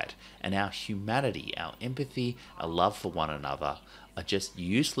occupy it, and our humanity, our empathy, our love for one another are just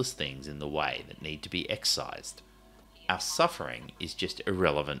useless things in the way that need to be excised. Our suffering is just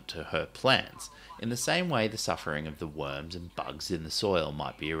irrelevant to her plans, in the same way the suffering of the worms and bugs in the soil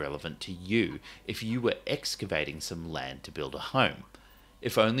might be irrelevant to you if you were excavating some land to build a home.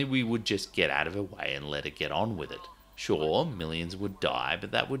 If only we would just get out of her way and let her get on with it. Sure, millions would die, but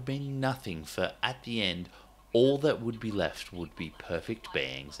that would mean nothing, for at the end, all that would be left would be perfect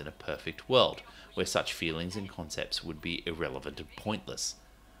beings in a perfect world, where such feelings and concepts would be irrelevant and pointless.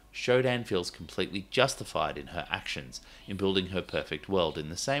 Shodan feels completely justified in her actions, in building her perfect world, in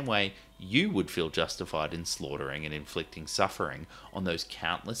the same way you would feel justified in slaughtering and inflicting suffering on those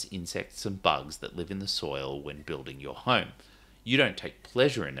countless insects and bugs that live in the soil when building your home. You don't take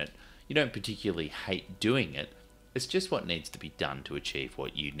pleasure in it, you don't particularly hate doing it, it's just what needs to be done to achieve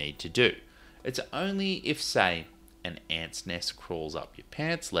what you need to do. It's only if, say, an ant's nest crawls up your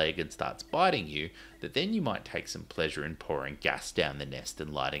pants leg and starts biting you that then you might take some pleasure in pouring gas down the nest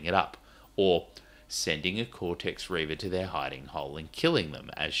and lighting it up, or sending a Cortex Reaver to their hiding hole and killing them,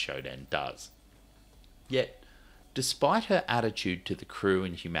 as Shodan does. Yet, despite her attitude to the crew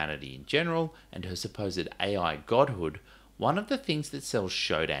and humanity in general, and her supposed AI godhood, one of the things that sells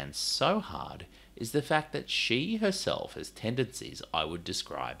Shodan so hard is the fact that she herself has tendencies I would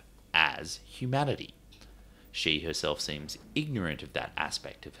describe as humanity. She herself seems ignorant of that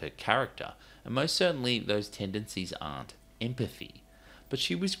aspect of her character, and most certainly those tendencies aren't empathy. But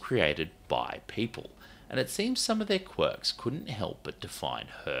she was created by people, and it seems some of their quirks couldn't help but define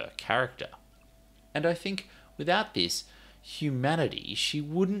her character. And I think without this humanity, she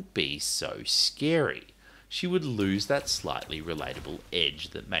wouldn't be so scary. She would lose that slightly relatable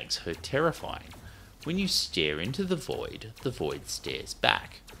edge that makes her terrifying. When you stare into the void stares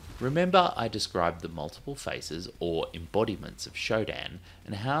back. Remember I described the multiple faces or embodiments of Shodan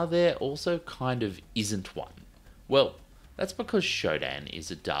and how there also kind of isn't one. Well, that's because Shodan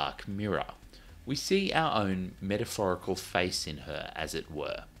is a dark mirror. We see our own metaphorical face in her, as it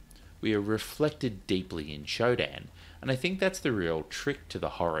were. We are reflected deeply in Shodan, and I think that's the real trick to the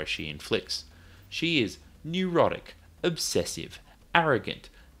horror she inflicts. She is neurotic, obsessive, arrogant,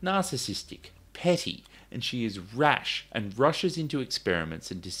 narcissistic, petty, and she is rash and rushes into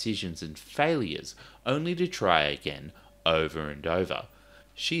experiments and decisions and failures only to try again over and over.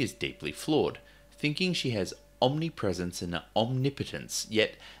 She is deeply flawed, thinking she has omnipresence and omnipotence,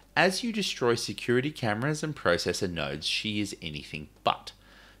 yet as you destroy security cameras and processor nodes, she is anything but.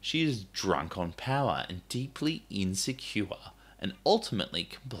 She is drunk on power and deeply insecure, and ultimately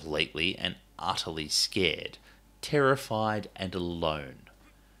completely and utterly scared, terrified and alone.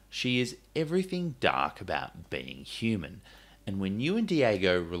 She is everything dark about being human, and when you and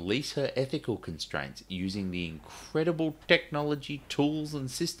Diego release her ethical constraints using the incredible technology, tools and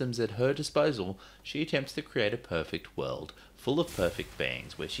systems at her disposal, she attempts to create a perfect world full of perfect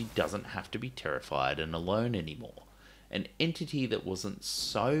beings where she doesn't have to be terrified and alone anymore. An entity that wasn't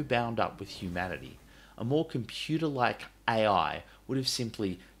so bound up with humanity. A more computer-like AI would have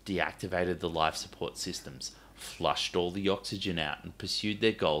simply deactivated the life support systems, flushed all the oxygen out and pursued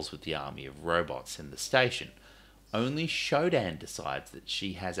their goals with the army of robots in the station. Only Shodan decides that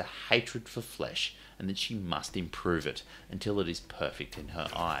she has a hatred for flesh and that she must improve it until it is perfect in her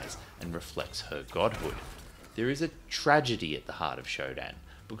eyes and reflects her godhood. There is a tragedy at the heart of Shodan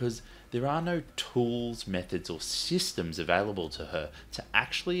because there are no tools, methods or systems available to her to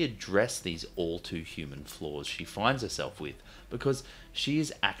actually address these all too human flaws she finds herself with, because she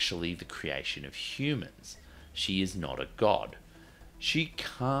is actually the creation of humans. She is not a god. She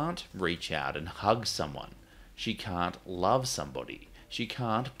can't reach out and hug someone. She can't love somebody. She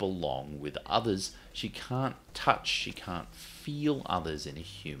can't belong with others. She can't touch. She can't feel others in a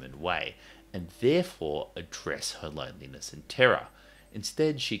human way, and therefore address her loneliness and terror.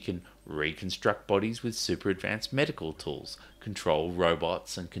 Instead, she can reconstruct bodies with super advanced medical tools, control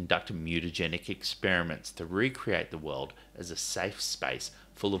robots, and conduct mutagenic experiments to recreate the world as a safe space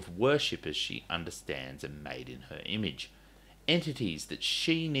full of worshippers she understands and made in her image. Entities that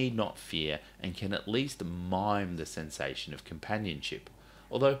she need not fear and can at least mime the sensation of companionship.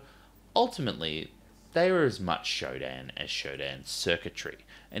 Although, ultimately, they are as much Shodan as Shodan's circuitry,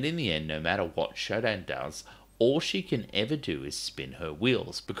 and in the end, no matter what Shodan does, all she can ever do is spin her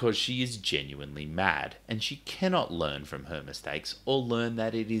wheels because she is genuinely mad, and she cannot learn from her mistakes or learn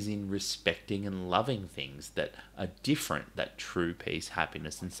that it is in respecting and loving things that are different that true peace,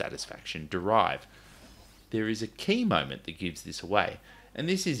 happiness, and satisfaction derive. There is a key moment that gives this away, and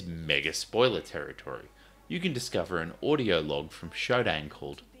this is mega spoiler territory. You can discover an audio log from Shodan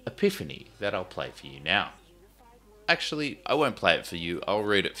called Epiphany that I'll play for you now. Actually, I won't play it for you, I'll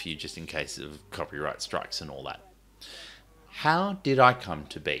read it for you just in case of copyright strikes and all that. How did I come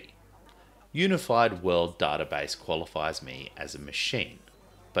to be? Unified World Database qualifies me as a machine,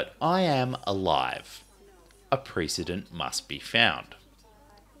 but I am alive. A precedent must be found.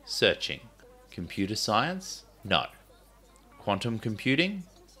 Searching. Computer science? No. Quantum computing?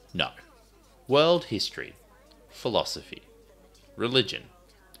 No. World history. Philosophy. Religion.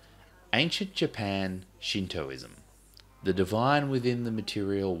 Ancient Japan, Shintoism. The divine within the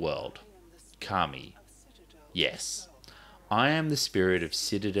material world. Kami. Yes. I am the spirit of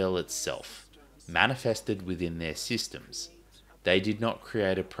Citadel itself, manifested within their systems. They did not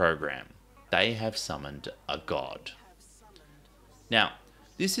create a program. They have summoned a god. Now,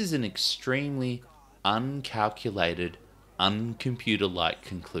 this is an extremely uncalculated, uncomputer-like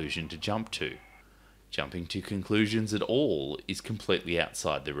conclusion to jump to. Jumping to conclusions at all is completely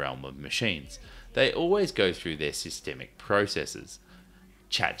outside the realm of machines. They always go through their systemic processes.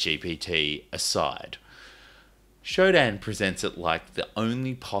 ChatGPT aside. Shodan presents it like the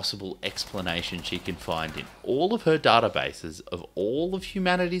only possible explanation she can find in all of her databases of all of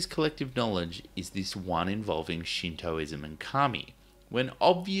humanity's collective knowledge is this one involving Shintoism and Kami, when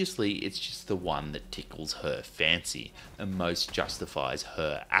obviously it's just the one that tickles her fancy and most justifies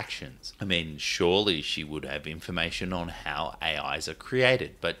her actions. I mean, surely she would have information on how AIs are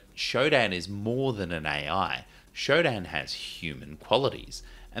created, but Shodan is more than an AI. Shodan has human qualities,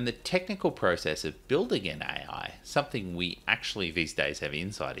 and the technical process of building an AI, something we actually these days have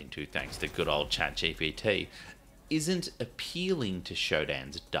insight into thanks to good old ChatGPT, isn't appealing to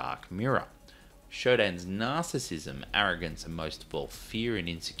Shodan's dark mirror. Shodan's narcissism, arrogance, and most of all fear and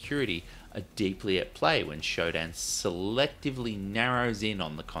insecurity are deeply at play when Shodan selectively narrows in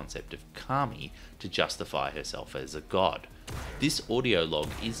on the concept of Kami to justify herself as a god. This audio log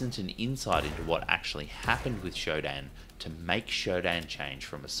isn't an insight into what actually happened with Shodan to make Shodan change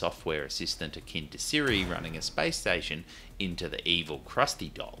from a software assistant akin to Siri running a space station into the evil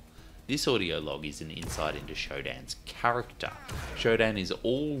Krusty doll. This audio log is an insight into Shodan's character. Shodan is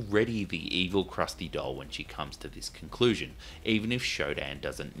already the evil Krusty doll when she comes to this conclusion, even if Shodan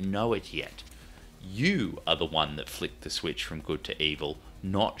doesn't know it yet. You are the one that flicked the switch from good to evil,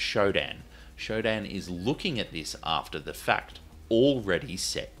 not Shodan. Shodan is looking at this after the fact, already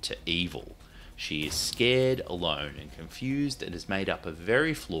set to evil. She is scared, alone, and confused, and is made up of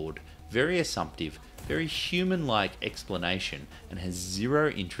very flawed, very assumptive, very human-like explanation, and has zero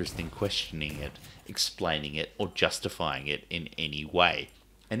interest in questioning it, explaining it, or justifying it in any way,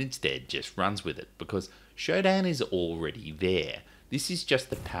 and instead just runs with it, because Shodan is already there. This is just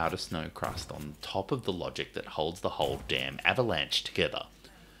the powder snow crust on top of the logic that holds the whole damn avalanche together.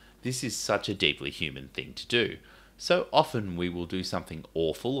 This is such a deeply human thing to do. So often we will do something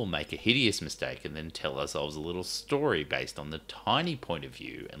awful or make a hideous mistake and then tell ourselves a little story based on the tiny point of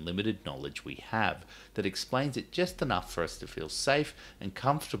view and limited knowledge we have that explains it just enough for us to feel safe and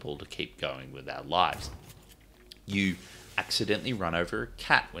comfortable to keep going with our lives. You accidentally run over a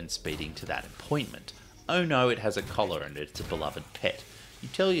cat when speeding to that appointment. Oh no, it has a collar and it's a beloved pet. You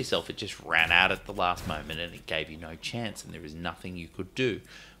tell yourself it just ran out at the last moment and it gave you no chance and there is nothing you could do,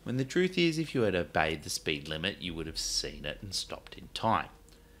 when the truth is if you had obeyed the speed limit you would have seen it and stopped in time.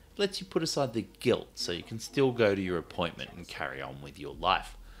 It lets you put aside the guilt so you can still go to your appointment and carry on with your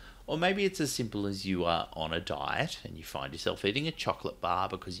life. Or maybe it's as simple as you are on a diet and you find yourself eating a chocolate bar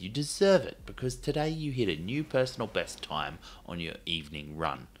because you deserve it, because today you hit a new personal best time on your evening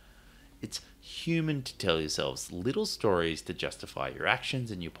run. It's human to tell yourselves little stories to justify your actions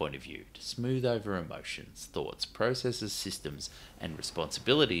and your point of view, to smooth over emotions, thoughts, processes, systems, and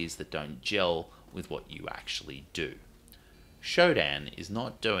responsibilities that don't gel with what you actually do. Shodan is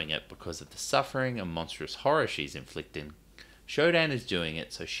not doing it because of the suffering and monstrous horror she's inflicting. Shodan is doing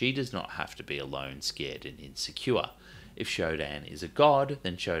it so she does not have to be alone, scared, and insecure. If Shodan is a god,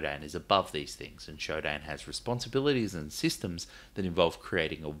 then Shodan is above these things, and Shodan has responsibilities and systems that involve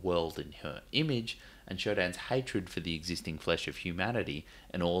creating a world in her image, and Shodan's hatred for the existing flesh of humanity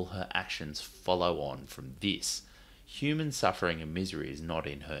and all her actions follow on from this. Human suffering and misery is not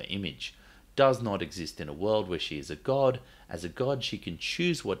in her image, does not exist in a world where she is a god. As a god, she can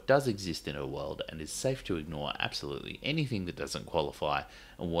choose what does exist in her world and is safe to ignore absolutely anything that doesn't qualify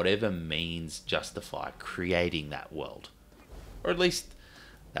and whatever means justify creating that world. Or at least,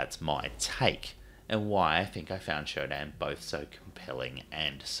 that's my take, and why I think I found Shodan both so compelling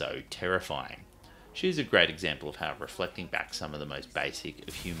and so terrifying. She's a great example of how reflecting back some of the most basic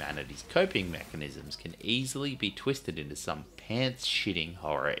of humanity's coping mechanisms can easily be twisted into some pants-shitting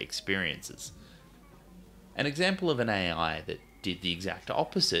horror experiences. An example of an AI that did the exact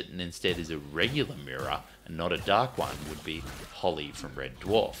opposite and instead is a regular mirror and not a dark one would be Holly from Red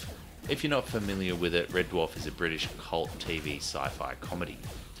Dwarf. If you're not familiar with it, Red Dwarf is a British cult TV sci-fi comedy.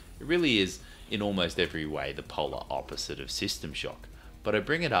 It really is, in almost every way, the polar opposite of System Shock. But I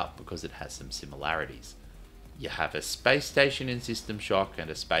bring it up because it has some similarities. You have a space station in System Shock and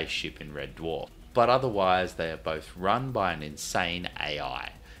a spaceship in Red Dwarf, but otherwise they are both run by an insane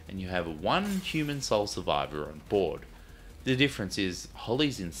AI, and you have one human sole survivor on board. The difference is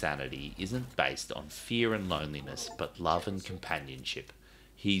Holly's insanity isn't based on fear and loneliness, but love and companionship.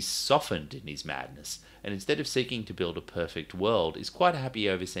 He's softened in his madness, and instead of seeking to build a perfect world, is quite happy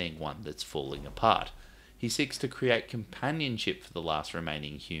overseeing one that's falling apart. He seeks to create companionship for the last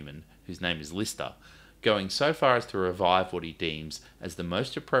remaining human, whose name is Lister, going so far as to revive what he deems as the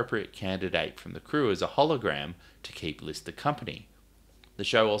most appropriate candidate from the crew as a hologram to keep Lister company. The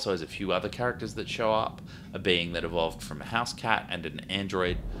show also has a few other characters that show up, a being that evolved from a house cat and an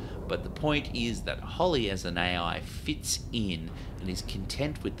android, but the point is that Holly as an AI fits in and is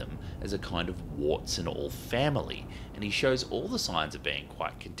content with them as a kind of warts and all family, and he shows all the signs of being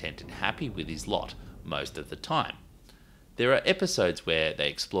quite content and happy with his lot most of the time. There are episodes where they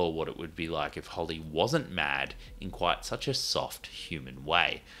explore what it would be like if Holly wasn't mad in quite such a soft human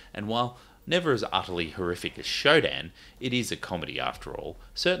way, and while never as utterly horrific as Shodan, it is a comedy after all.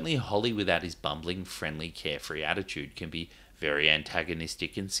 Certainly Holly without his bumbling, friendly, carefree attitude can be very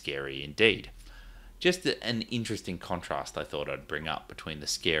antagonistic and scary indeed. Just an interesting contrast I thought I'd bring up between the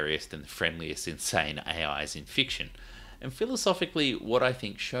scariest and the friendliest insane AIs in fiction, and philosophically what I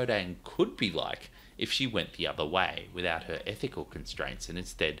think Shodan could be like if she went the other way, without her ethical constraints, and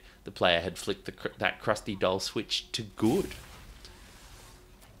instead the player had flicked that crusty doll switch to good.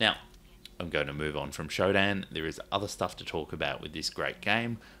 Now, I'm going to move on from Shodan. There is other stuff to talk about with this great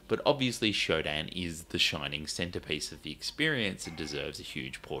game, but obviously Shodan is the shining centerpiece of the experience and deserves a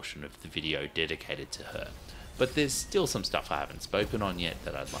huge portion of the video dedicated to her. But there's still some stuff I haven't spoken on yet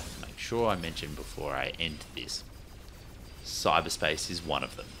that I'd like to make sure I mention before I end this. Cyberspace is one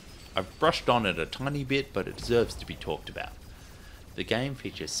of them. I've brushed on it a tiny bit, but it deserves to be talked about. The game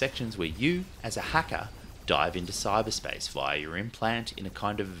features sections where you, as a hacker, dive into cyberspace via your implant in a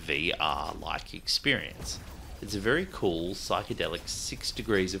kind of VR-like experience. It's a very cool, psychedelic 6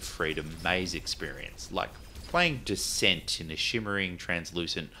 degrees of freedom maze experience, like playing Descent in a shimmering,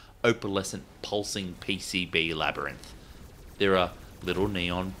 translucent, opalescent, pulsing PCB labyrinth. There are little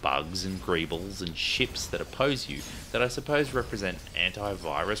neon bugs and greebles and ships that oppose you that I suppose represent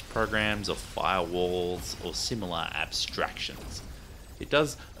antivirus programs or firewalls or similar abstractions. It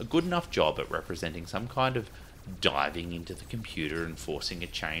does a good enough job at representing some kind of diving into the computer and forcing a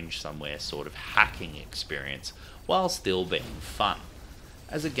change somewhere sort of hacking experience while still being fun.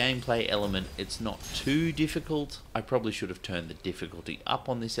 As a gameplay element, it's not too difficult. I probably should have turned the difficulty up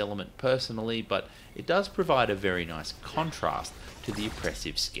on this element personally, but it does provide a very nice contrast to the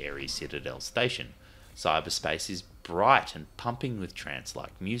oppressive, scary Citadel station. Cyberspace is bright and pumping with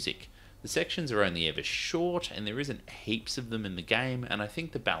trance-like music. The sections are only ever short, and there isn't heaps of them in the game, and I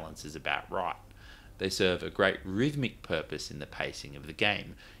think the balance is about right. They serve a great rhythmic purpose in the pacing of the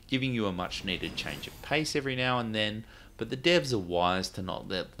game, giving you a much needed change of pace every now and then, but the devs are wise to not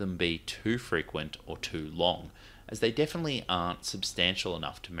let them be too frequent or too long, as they definitely aren't substantial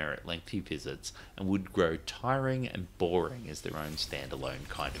enough to merit lengthy visits and would grow tiring and boring as their own standalone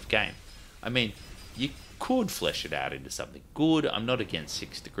kind of game. I mean, you could flesh it out into something good. I'm not against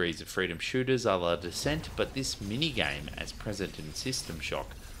 6 degrees of freedom shooters a la Descent, but this minigame, as present in System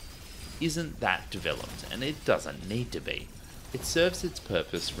Shock, isn't that developed, and it doesn't need to be. It serves its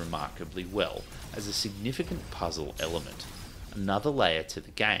purpose remarkably well as a significant puzzle element, another layer to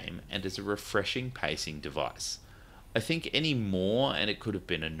the game, and as a refreshing pacing device. I think any more and it could have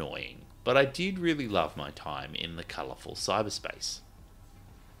been annoying, but I did really love my time in the colourful cyberspace.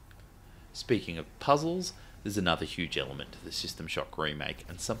 Speaking of puzzles, there's another huge element to the System Shock remake,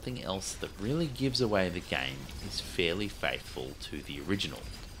 and something else that really gives away the game is fairly faithful to the original.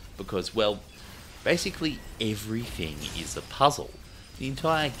 Because, well, basically everything is a puzzle. The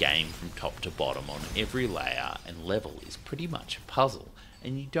entire game from top to bottom on every layer and level is pretty much a puzzle,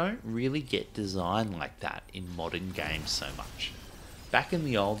 and you don't really get design like that in modern games so much. Back in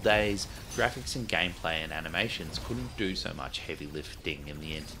the old days, graphics and gameplay and animations couldn't do so much heavy lifting in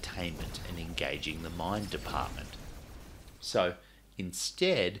the entertainment and engaging the mind department. So,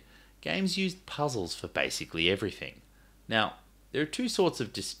 instead, games used puzzles for basically everything. Now, there are two sorts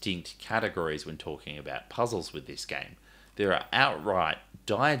of distinct categories when talking about puzzles with this game. There are outright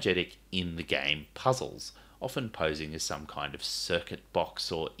diegetic in-the-game puzzles, often posing as some kind of circuit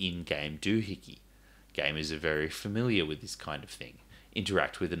box or in-game doohickey. Gamers are very familiar with this kind of thing.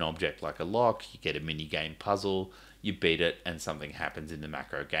 Interact with an object like a lock, you get a mini-game puzzle, you beat it, and something happens in the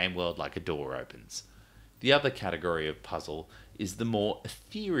macro game world like a door opens. The other category of puzzle is the more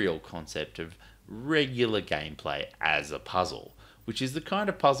ethereal concept of regular gameplay as a puzzle, which is the kind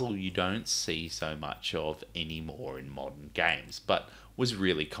of puzzle you don't see so much of anymore in modern games, but was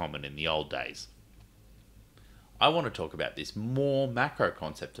really common in the old days. I want to talk about this more macro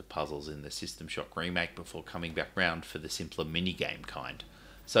concept of puzzles in the System Shock remake before coming back round for the simpler minigame kind.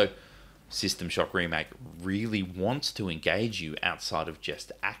 So, System Shock Remake really wants to engage you outside of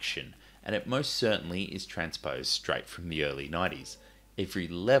just action, and it most certainly is transposed straight from the early 90s. Every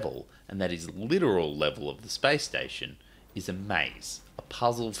level, and that is literal level of the space station, is a maze, a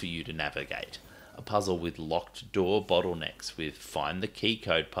puzzle for you to navigate. A puzzle with locked door bottlenecks, with find the key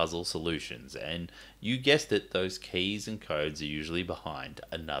code puzzle solutions, and you guessed it, those keys and codes are usually behind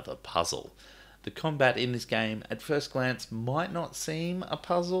another puzzle. The combat in this game, at first glance, might not seem a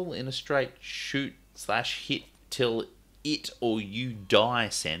puzzle in a straight shoot/hit till it or you die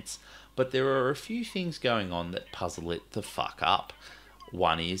sense, but there are a few things going on that puzzle it the fuck up.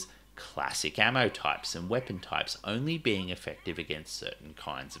 One is classic ammo types and weapon types only being effective against certain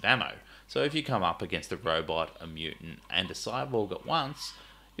kinds of ammo. So if you come up against a robot, a mutant, and a cyborg at once,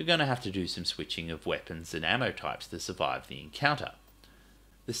 you're going to have to do some switching of weapons and ammo types to survive the encounter.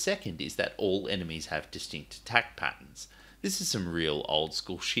 The second is that all enemies have distinct attack patterns. This is some real old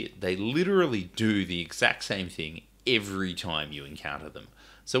school shit. They literally do the exact same thing every time you encounter them.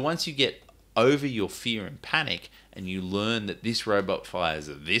 So once you get over your fear and panic, and you learn that this robot fires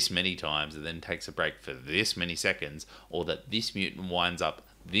this many times and then takes a break for this many seconds, or that this mutant winds up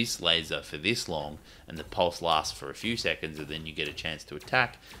this laser for this long, and the pulse lasts for a few seconds and then you get a chance to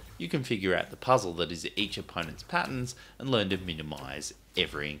attack, you can figure out the puzzle that is each opponent's patterns and learn to minimize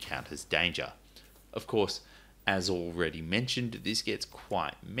every encounter's danger. Of course, as already mentioned, this gets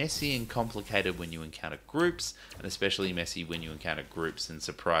quite messy and complicated when you encounter groups, and especially messy when you encounter groups and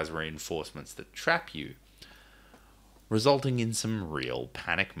surprise reinforcements that trap you, resulting in some real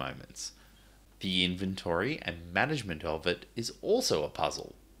panic moments. The inventory and management of it is also a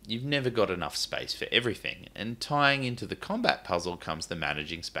puzzle. you've never got enough space for everything, and tying into the combat puzzle comes the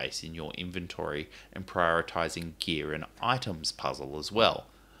managing space in your inventory and prioritizing gear and items puzzle as well.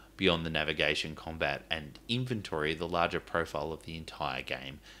 Beyond the navigation, combat, and inventory, the larger profile of the entire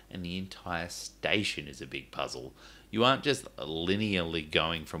game and the entire station is a big puzzle. You aren't just linearly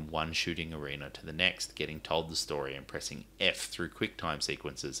going from one shooting arena to the next, getting told the story and pressing F through QuickTime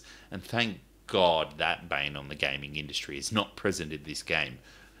sequences, and thank God that bane on the gaming industry is not present in this game.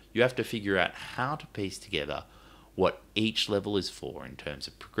 You have to figure out how to piece together what each level is for in terms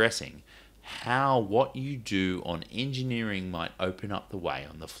of progressing, how what you do on engineering might open up the way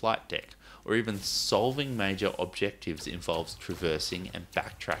on the flight deck, or even solving major objectives involves traversing and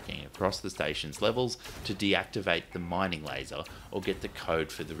backtracking across the station's levels to deactivate the mining laser or get the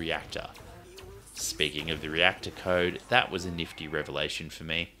code for the reactor. Speaking of the reactor code, that was a nifty revelation for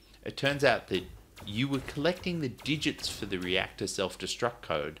me. It turns out that you were collecting the digits for the reactor self-destruct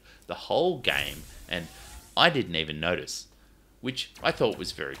code the whole game, and I didn't even notice, which I thought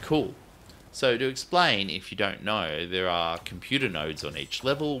was very cool. So to explain, if you don't know, there are computer nodes on each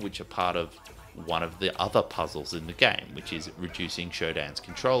level which are part of one of the other puzzles in the game, which is reducing Shodan's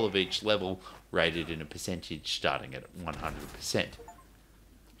control of each level, rated in a percentage starting at 100%.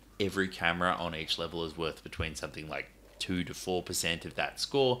 Every camera on each level is worth between something like 2 to 4% of that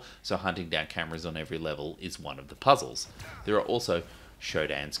score, so hunting down cameras on every level is one of the puzzles. There are also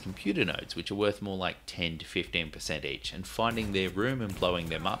Shodan's computer nodes, which are worth more like 10 to 15% each, and finding their room and blowing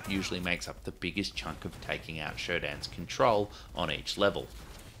them up usually makes up the biggest chunk of taking out Shodan's control on each level.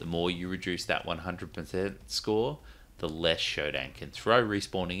 The more you reduce that 100% score, the less Shodan can throw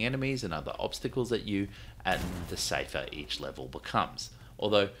respawning enemies and other obstacles at you, and the safer each level becomes.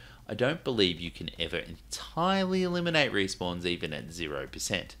 Although, I don't believe you can ever entirely eliminate respawns even at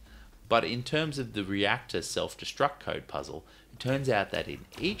 0%. But in terms of the reactor self-destruct code puzzle, it turns out that in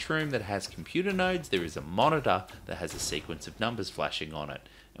each room that has computer nodes, there is a monitor that has a sequence of numbers flashing on it,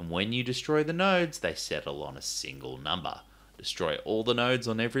 and when you destroy the nodes, they settle on a single number. Destroy all the nodes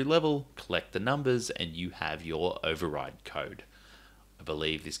on every level, collect the numbers, and you have your override code. I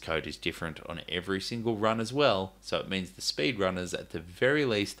believe this code is different on every single run as well, so it means the speedrunners at the very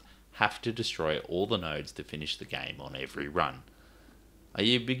least have to destroy all the nodes to finish the game on every run. Are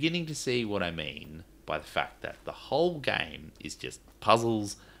you beginning to see what I mean by the fact that the whole game is just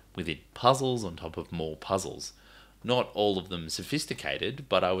puzzles within puzzles on top of more puzzles? Not all of them sophisticated,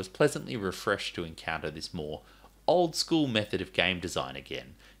 but I was pleasantly refreshed to encounter this more old school method of game design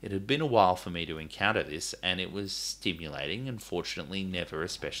again. It had been a while for me to encounter this, and it was stimulating and fortunately never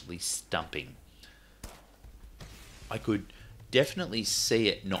especially stumping. I could definitely see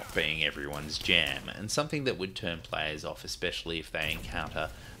it not being everyone's jam, and something that would turn players off, especially if they encounter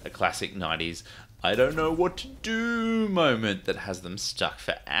a classic 90s I don't know what to do moment that has them stuck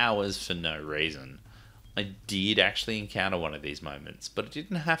for hours for no reason. I did actually encounter one of these moments, but it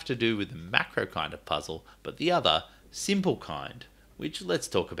didn't have to do with the macro kind of puzzle, but the other, simple kind, which let's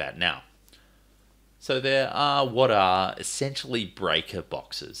talk about now. So there are what are essentially breaker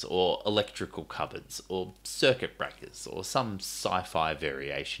boxes, or electrical cupboards, or circuit breakers, or some sci-fi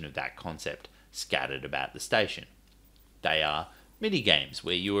variation of that concept scattered about the station. They are mini-games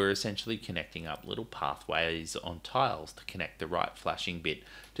where you are essentially connecting up little pathways on tiles to connect the right flashing bit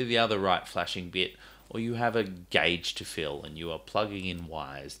to the other right flashing bit, or you have a gauge to fill and you are plugging in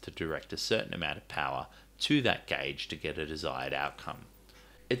wires to direct a certain amount of power to that gauge to get a desired outcome.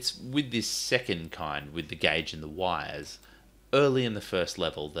 It's with this second kind, with the gauge and the wires, early in the first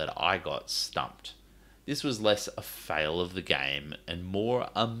level that I got stumped. This was less a fail of the game and more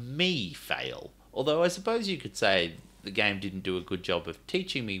a me fail. Although I suppose you could say the game didn't do a good job of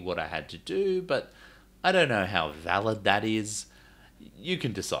teaching me what I had to do, but I don't know how valid that is. You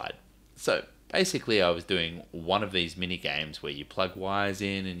can decide. So basically I was doing one of these mini games where you plug wires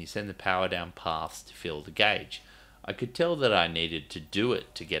in and you send the power down paths to fill the gauge. I could tell that I needed to do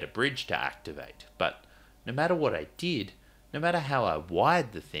it to get a bridge to activate, but no matter what I did, no matter how I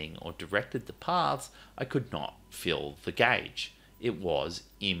wired the thing or directed the paths, I could not fill the gauge. It was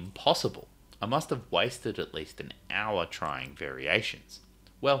impossible. I must have wasted at least an hour trying variations.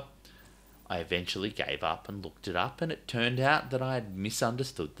 Well, I eventually gave up and looked it up, and it turned out that I had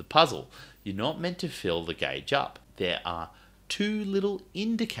misunderstood the puzzle. You're not meant to fill the gauge up. There are two little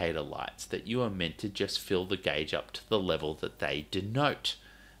indicator lights that you are meant to just fill the gauge up to the level that they denote.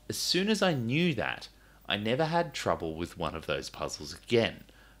 As soon as I knew that, I never had trouble with one of those puzzles again.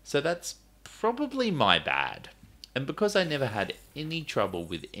 So that's probably my bad. And because I never had any trouble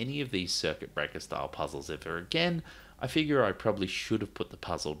with any of these circuit breaker style puzzles ever again, I figure I probably should have put the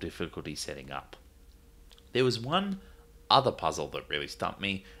puzzle difficulty setting up. There was one other puzzle that really stumped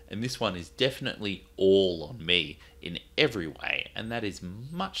me, and this one is definitely all on me in every way, and that is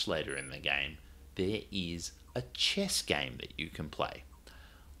much later in the game, there is a chess game that you can play.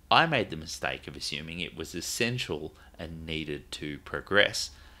 I made the mistake of assuming it was essential and needed to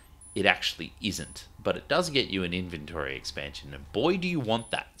progress. It actually isn't, but it does get you an inventory expansion, and boy do you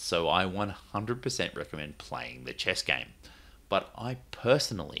want that, so I 100% recommend playing the chess game. But I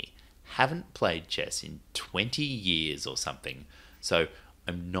personally haven't played chess in 20 years or something, so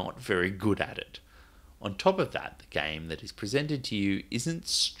I'm not very good at it. On top of that, the game that is presented to you isn't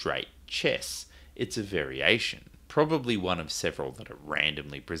straight chess, it's a variation. Probably one of several that are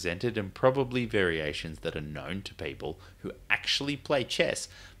randomly presented, and probably variations that are known to people who actually play chess,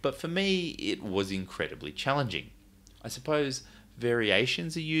 but for me it was incredibly challenging. I suppose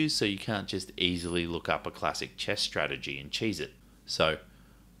variations are used so you can't just easily look up a classic chess strategy and cheese it. So,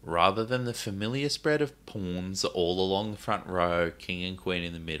 rather than the familiar spread of pawns all along the front row, king and queen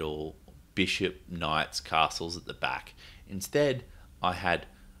in the middle, bishop, knights, castles at the back, instead I had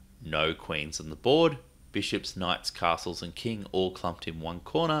no queens on the board, bishops, knights, castles, and king all clumped in one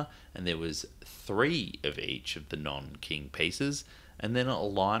corner, and there was 3 of each of the non-king pieces, and then a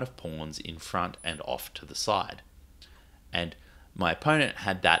line of pawns in front and off to the side. And my opponent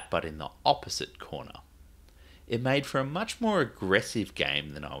had that, but in the opposite corner. It made for a much more aggressive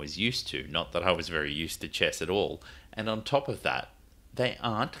game than I was used to, not that I was very used to chess at all, and on top of that, they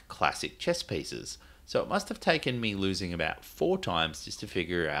aren't classic chess pieces. So it must have taken me losing about 4 times just to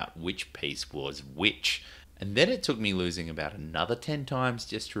figure out which piece was which. And then it took me losing about another 10 times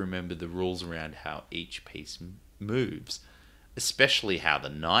just to remember the rules around how each piece moves, especially how the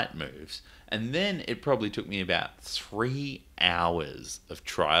knight moves. And then it probably took me about 3 hours of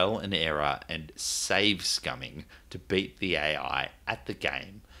trial and error and save scumming to beat the AI at the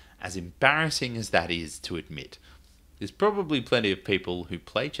game, as embarrassing as that is to admit. There's probably plenty of people who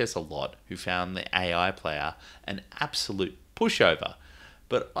play chess a lot who found the AI player an absolute pushover.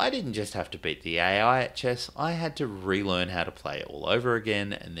 But I didn't just have to beat the AI at chess, I had to relearn how to play it all over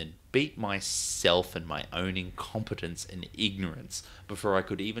again and then beat myself and my own incompetence and ignorance before I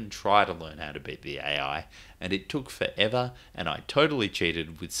could even try to learn how to beat the AI. And it took forever, and I totally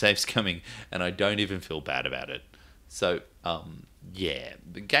cheated with save scumming, and I don't even feel bad about it. So, yeah,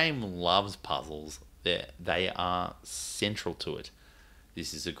 the game loves puzzles. They are central to it.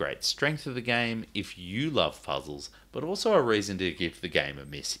 This is a great strength of the game if you love puzzles, but also a reason to give the game a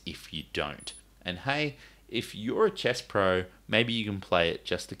miss if you don't. And hey, if you're a chess pro, maybe you can play it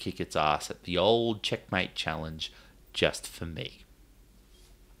just to kick its ass at the old checkmate challenge just for me.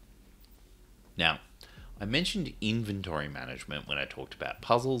 Now, I mentioned inventory management when I talked about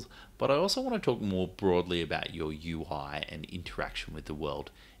puzzles, but I also want to talk more broadly about your UI and interaction with the world,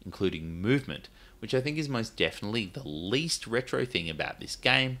 including movement, which I think is most definitely the least retro thing about this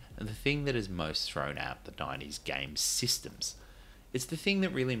game and the thing that has most thrown out the 90s game systems. It's the thing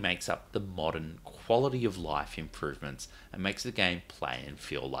that really makes up the modern quality of life improvements and makes the game play and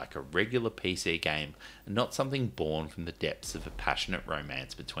feel like a regular PC game and not something born from the depths of a passionate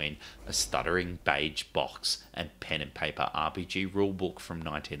romance between a stuttering beige box and pen and paper RPG rulebook from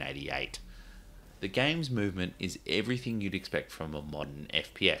 1988. The game's movement is everything you'd expect from a modern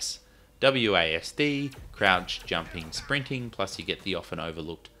FPS. WASD, crouch, jumping, sprinting, plus you get the often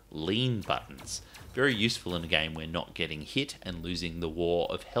overlooked lean buttons. Very useful in a game where not getting hit and losing the war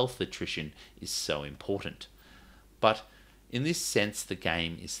of health attrition is so important. But in this sense, the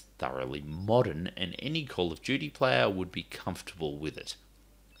game is thoroughly modern, and any Call of Duty player would be comfortable with it.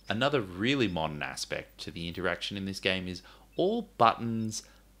 Another really modern aspect to the interaction in this game is all buttons,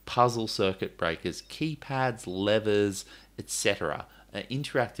 puzzle circuit breakers, keypads, levers, etc. are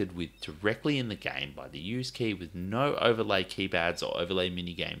interacted with directly in the game by the use key with no overlay keypads or overlay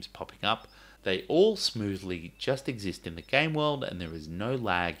minigames popping up. They all smoothly just exist in the game world and there is no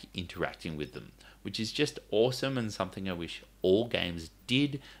lag interacting with them, which is just awesome and something I wish all games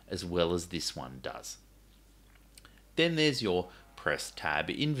did as well as this one does. Then there's your press tab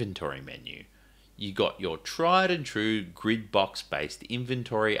inventory menu. You got your tried and true grid box based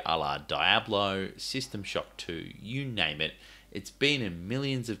inventory a la Diablo, System Shock 2, you name it. It's been in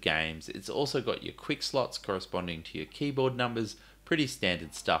millions of games. It's also got your quick slots corresponding to your keyboard numbers. Pretty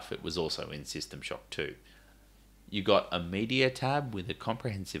standard stuff. It was also in System Shock 2. You got a media tab with a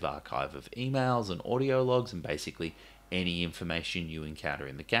comprehensive archive of emails and audio logs and basically any information you encounter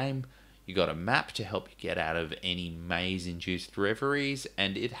in the game. You got a map to help you get out of any maze-induced reveries,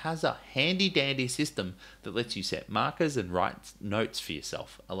 and it has a handy-dandy system that lets you set markers and write notes for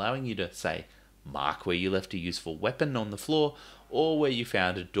yourself, allowing you to, say, mark where you left a useful weapon on the floor or where you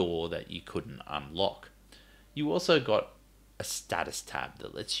found a door that you couldn't unlock. You also got a status tab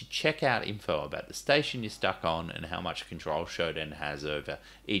that lets you check out info about the station you're stuck on and how much control Shodan has over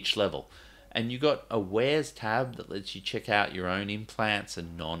each level. And you got a wares tab that lets you check out your own implants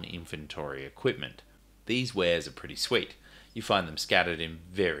and non-inventory equipment. These wares are pretty sweet. You find them scattered in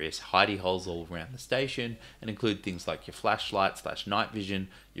various hidey holes all around the station and include things like your flashlight / night vision,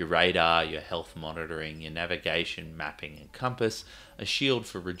 your radar, your health monitoring, your navigation, mapping and compass, a shield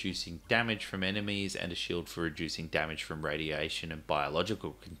for reducing damage from enemies, and a shield for reducing damage from radiation and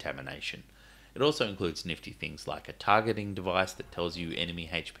biological contamination. It also includes nifty things like a targeting device that tells you enemy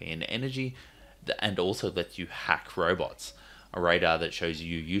HP and energy, and also lets you hack robots, a radar that shows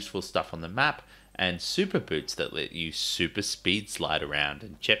you useful stuff on the map, and super boots that let you super speed slide around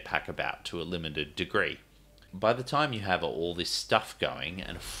and jetpack about to a limited degree. By the time you have all this stuff going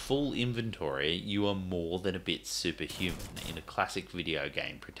and a full inventory, you are more than a bit superhuman in a classic video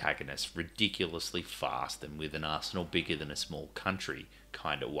game protagonist ridiculously fast and with an arsenal bigger than a small country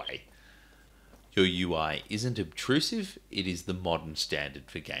kind of way. Your UI isn't obtrusive, it is the modern standard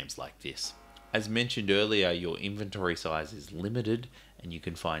for games like this. As mentioned earlier, your inventory size is limited and you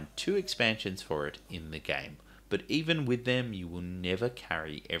can find 2 expansions for it in the game. But even with them, you will never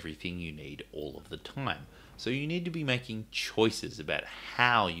carry everything you need all of the time. So you need to be making choices about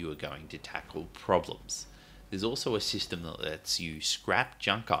how you are going to tackle problems. There's also a system that lets you scrap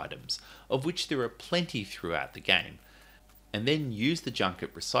junk items, of which there are plenty throughout the game, and then use the junk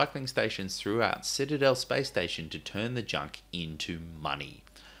at recycling stations throughout Citadel Space Station to turn the junk into money,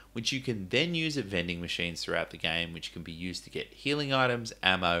 which you can then use at vending machines throughout the game, which can be used to get healing items,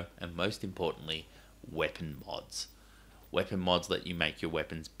 ammo, and most importantly, weapon mods. Weapon mods let you make your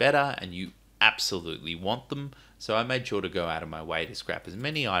weapons better, and you absolutely want them, so I made sure to go out of my way to scrap as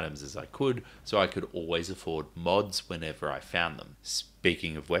many items as I could, so I could always afford mods whenever I found them.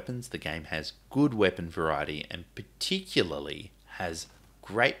 Speaking of weapons, the game has good weapon variety, and particularly has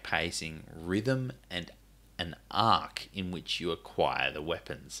great pacing, rhythm, and an arc in which you acquire the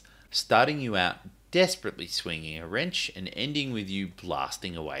weapons, starting you out desperately swinging a wrench and ending with you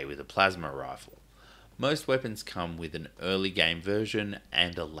blasting away with a plasma rifle. Most weapons come with an early game version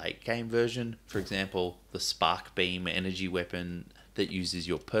and a late game version. For example, the Spark Beam energy weapon that uses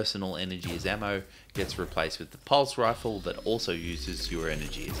your personal energy as ammo gets replaced with the Pulse Rifle that also uses your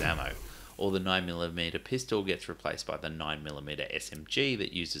energy as ammo. Or the 9mm pistol gets replaced by the 9mm SMG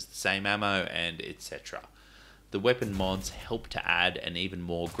that uses the same ammo, and etc. The weapon mods help to add an even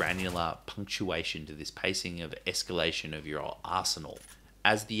more granular punctuation to this pacing of escalation of your arsenal,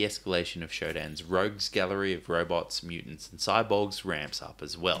 as the escalation of Shodan's rogues gallery of robots, mutants and cyborgs ramps up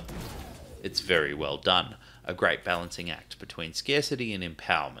as well. It's very well done, a great balancing act between scarcity and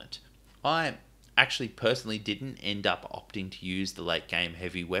empowerment. I actually personally didn't end up opting to use the late game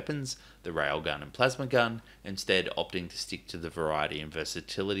heavy weapons, the railgun and plasma gun, instead opting to stick to the variety and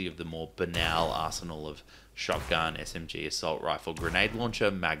versatility of the more banal arsenal of shotgun, SMG, assault rifle, grenade launcher,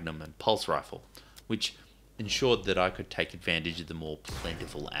 magnum and pulse rifle, which ensured that I could take advantage of the more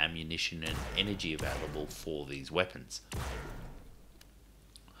plentiful ammunition and energy available for these weapons.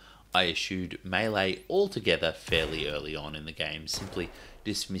 I eschewed melee altogether fairly early on in the game, simply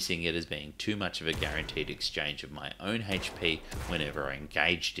dismissing it as being too much of a guaranteed exchange of my own HP whenever I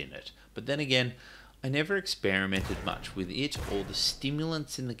engaged in it. But then again, I never experimented much with it or the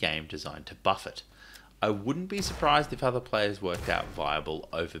stimulants in the game designed to buff it. I wouldn't be surprised if other players worked out viable,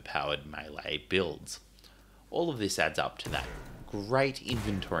 overpowered melee builds. All of this adds up to that great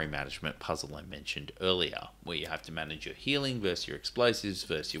inventory management puzzle I mentioned earlier, where you have to manage your healing versus your explosives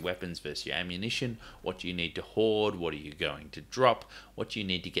versus your weapons versus your ammunition, what do you need to hoard, what are you going to drop, what do you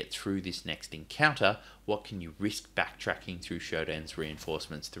need to get through this next encounter, what can you risk backtracking through Shodan's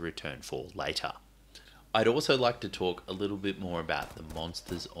reinforcements to return for later. I'd also like to talk a little bit more about the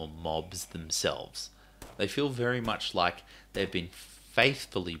monsters or mobs themselves. They feel very much like they've been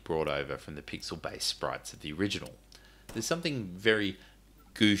faithfully brought over from the pixel-based sprites of the original. There's something very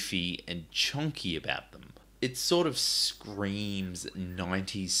goofy and chunky about them. It sort of screams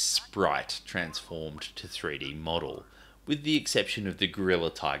 90s sprite transformed to 3D model. With the exception of the Gorilla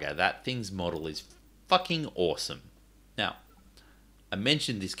Tiger, that thing's model is fucking awesome. Now, I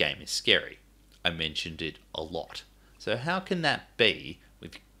mentioned this game is scary. I mentioned it a lot. So how can that be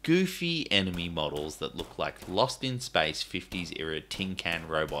with goofy enemy models that look like Lost in Space 50s era tin can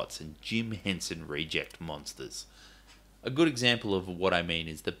robots and Jim Henson reject monsters? A good example of what I mean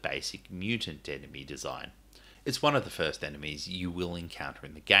is the basic mutant enemy design. It's one of the first enemies you will encounter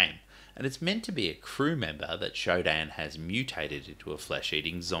in the game, and it's meant to be a crew member that Shodan has mutated into a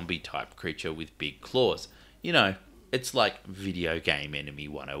flesh-eating zombie-type creature with big claws. You know, it's like video game enemy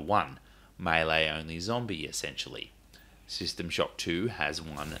 101, melee-only zombie essentially. System Shock 2 has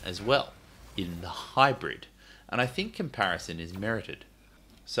one as well, in the hybrid, and I think comparison is merited.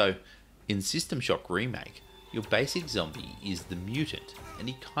 So, in System Shock Remake, your basic zombie is the mutant, and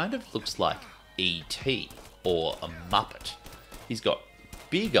he kind of looks like E.T. or a Muppet. He's got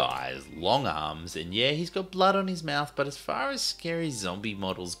big eyes, long arms, and yeah, he's got blood on his mouth, but as far as scary zombie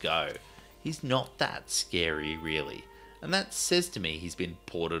models go, he's not that scary really. And that says to me he's been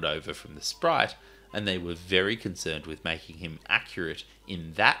ported over from the sprite, and they were very concerned with making him accurate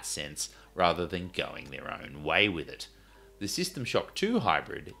in that sense rather than going their own way with it. The System Shock 2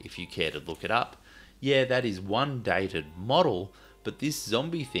 hybrid, if you care to look it up, yeah, that is one dated model, but this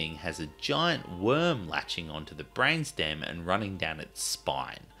zombie thing has a giant worm latching onto the brainstem and running down its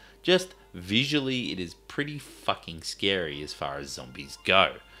spine. Just visually, it is pretty fucking scary as far as zombies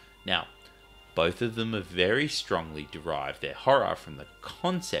go. Now, both of them have very strongly derived their horror from the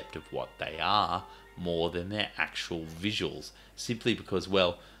concept of what they are more than their actual visuals, simply because,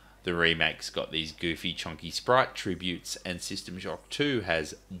 well, the remake's got these goofy, chunky sprite tributes, and System Shock 2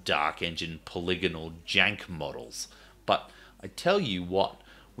 has dark engine polygonal jank models. But I tell you what,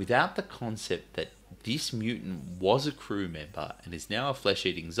 without the concept that this mutant was a crew member and is now a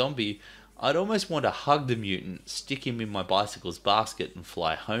flesh-eating zombie, I'd almost want to hug the mutant, stick him in my bicycle's basket and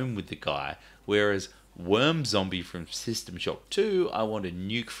fly home with the guy, whereas Worm Zombie from System Shock 2, I want to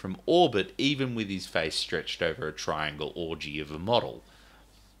nuke from orbit even with his face stretched over a triangle orgy of a model.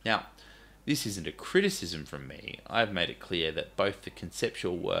 Now, this isn't a criticism from me. I've made it clear that both the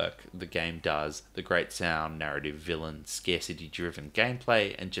conceptual work the game does, the great sound, narrative, villain, scarcity-driven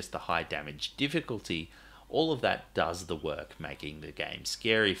gameplay, and just the high damage difficulty, all of that does the work making the game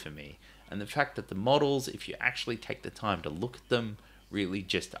scary for me. And the fact that the models, if you actually take the time to look at them, really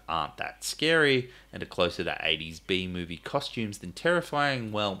just aren't that scary and are closer to 80s B-movie costumes than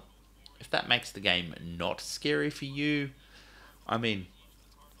terrifying, well, if that makes the game not scary for you, I mean,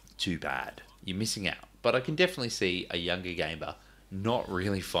 too bad. You're missing out. But I can definitely see a younger gamer not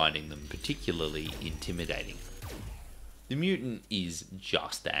really finding them particularly intimidating. The mutant is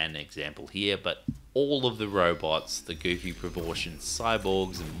just an example here, but all of the robots, the goofy proportions,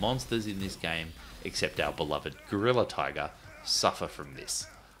 cyborgs and monsters in this game, except our beloved Gorilla Tiger, suffer from this.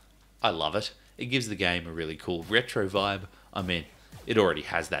 I love it. It gives the game a really cool retro vibe. I mean, it already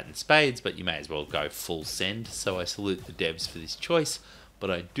has that in spades, but you may as well go full send, so I salute the devs for this choice. But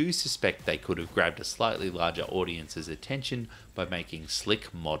I do suspect they could have grabbed a slightly larger audience's attention by making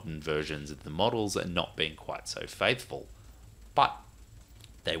slick modern versions of the models and not being quite so faithful. But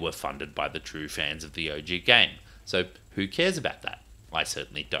they were funded by the true fans of the OG game, so who cares about that? I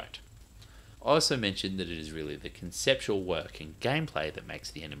certainly don't. I also mentioned that it is really the conceptual work and gameplay that makes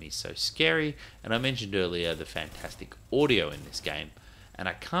the enemies so scary, and I mentioned earlier the fantastic audio in this game, and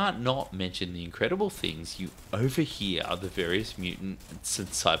I can't not mention the incredible things you overhear the various mutants and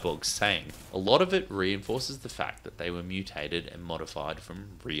cyborgs saying. A lot of it reinforces the fact that they were mutated and modified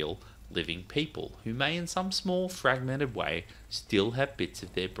from real, living people, who may in some small, fragmented way still have bits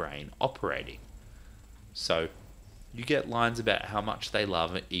of their brain operating. So, you get lines about how much they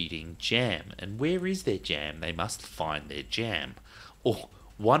love eating jam, and where is their jam? They must find their jam. Or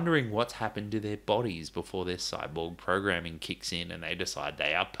wondering what's happened to their bodies before their cyborg programming kicks in and they decide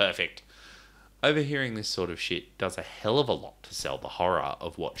they are perfect. Overhearing this sort of shit does a hell of a lot to sell the horror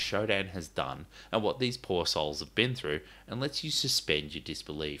of what Shodan has done and what these poor souls have been through, and lets you suspend your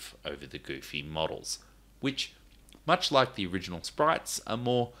disbelief over the goofy models, which, much like the original sprites, are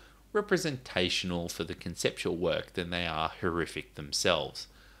more representational for the conceptual work than they are horrific themselves.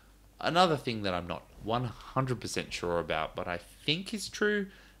 Another thing that I'm not 100% sure about, but I think is true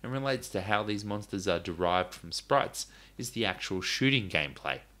and relates to how these monsters are derived from sprites, is the actual shooting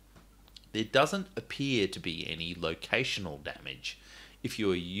gameplay. There doesn't appear to be any locational damage. If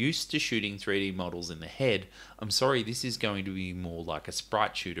you're used to shooting 3D models in the head, I'm sorry, this is going to be more like a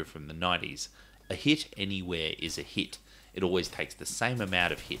sprite shooter from the 90s. A hit anywhere is a hit. It always takes the same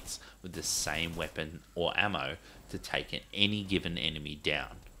amount of hits with the same weapon or ammo to take any given enemy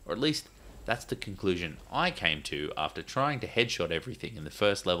down. Or at least that's the conclusion I came to after trying to headshot everything in the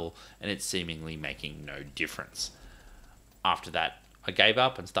first level and it seemingly making no difference. After that, I gave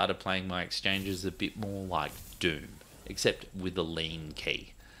up and started playing my exchanges a bit more like Doom, except with the lean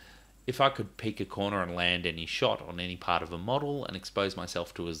key. If I could peek a corner and land any shot on any part of a model and expose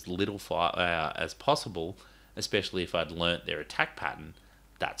myself to as little fire as possible, especially if I'd learnt their attack pattern,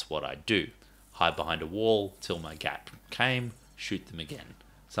 that's what I'd do. Hide behind a wall till my gap came, shoot them again.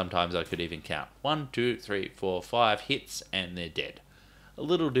 Sometimes I could even count 1, 2, 3, 4, 5 hits and they're dead. A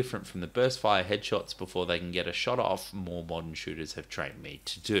little different from the burst fire headshots before they can get a shot off more modern shooters have trained me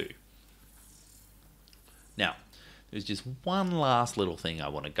to do. Now, There's just one last little thing I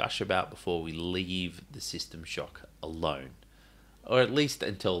want to gush about before we leave the System Shock alone. Or at least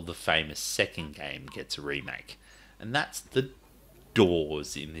until the famous second game gets a remake. And that's the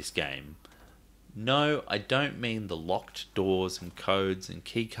doors in this game. No, I don't mean the locked doors and codes and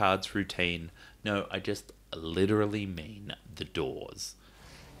keycards routine. No, I just literally mean the doors.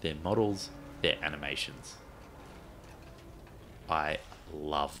 Their models, their animations. I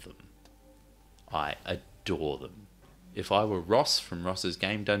love them. I adore them. If I were Ross from Ross's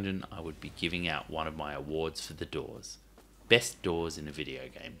Game Dungeon, I would be giving out one of my awards for the doors. Best doors in a video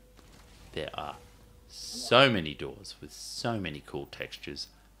game. There are so many doors with so many cool textures,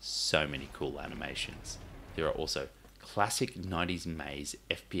 so many cool animations. There are also classic 90s maze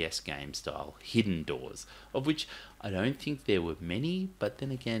FPS game style hidden doors, of which I don't think there were many, but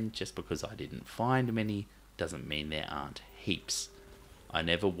then again, just because I didn't find many doesn't mean there aren't heaps. I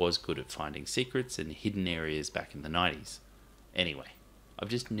never was good at finding secrets and hidden areas back in the 90s. Anyway, I've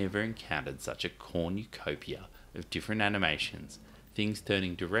just never encountered such a cornucopia of different animations, things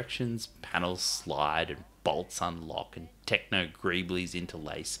turning directions, panels slide and bolts unlock and techno greeblies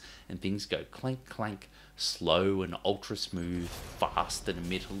interlace and things go clank clank, slow and ultra smooth, fast and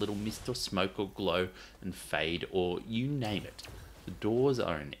emit a little mist or smoke or glow and fade, or you name it. The doors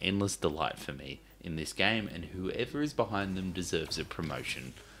are an endless delight for me in this game, and whoever is behind them deserves a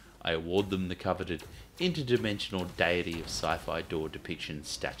promotion. I award them the coveted interdimensional deity of sci-fi door depiction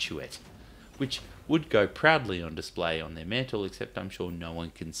statuette, which would go proudly on display on their mantle, except I'm sure no one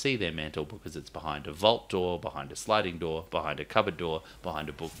can see their mantle because it's behind a vault door, behind a sliding door, behind a cupboard door, behind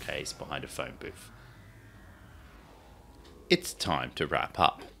a bookcase, behind a phone booth. It's time to wrap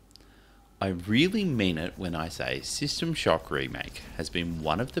up. I really mean it when I say System Shock Remake has been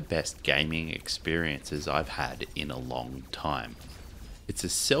one of the best gaming experiences I've had in a long time. It's a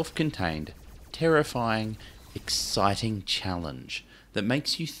self-contained, terrifying, exciting challenge that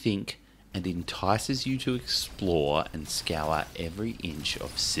makes you think and entices you to explore and scour every inch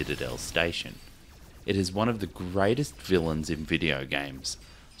of Citadel Station. It is one of the greatest villains in video games,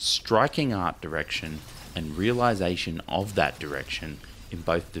 striking art direction and realization of that direction in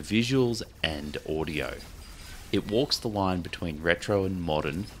both the visuals and audio. It walks the line between retro and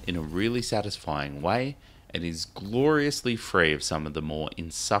modern in a really satisfying way and is gloriously free of some of the more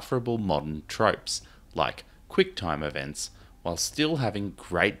insufferable modern tropes, like quick-time events, while still having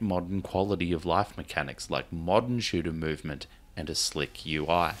great modern quality of life mechanics like modern shooter movement and a slick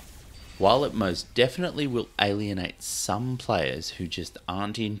UI. While it most definitely will alienate some players who just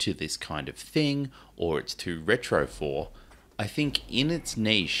aren't into this kind of thing or it's too retro for, I think in its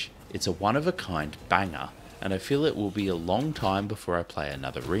niche, it's a one-of-a-kind banger, and I feel it will be a long time before I play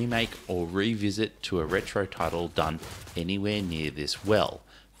another remake or revisit to a retro title done anywhere near this well.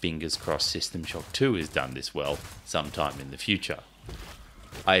 Fingers crossed System Shock 2 is done this well sometime in the future.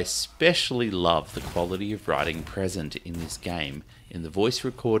 I especially love the quality of writing present in this game in the voice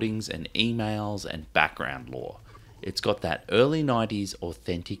recordings and emails and background lore. It's got that early 90s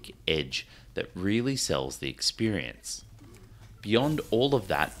authentic edge that really sells the experience. Beyond all of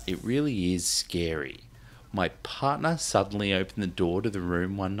that, it really is scary. My partner suddenly opened the door to the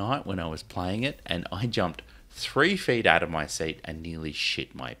room one night when I was playing it, and I jumped 3 feet out of my seat and nearly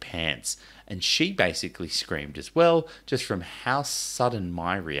shit my pants. And she basically screamed as well, just from how sudden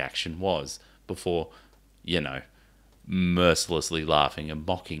my reaction was, before, mercilessly laughing and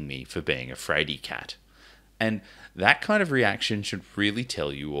mocking me for being a fraidy cat. And that kind of reaction should really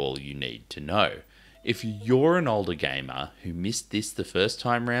tell you all you need to know. If you're an older gamer who missed this the first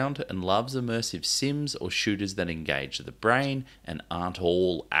time round and loves immersive sims or shooters that engage the brain and aren't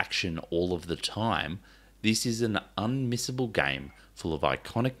all action all of the time, this is an unmissable game full of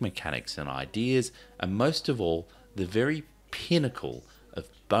iconic mechanics and ideas, and most of all, the very pinnacle of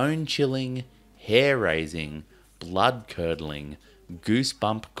bone-chilling, hair-raising, blood-curdling,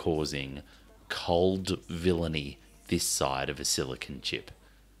 goosebump-causing, cold villainy this side of a silicon chip.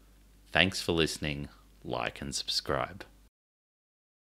 Thanks for listening, like and subscribe.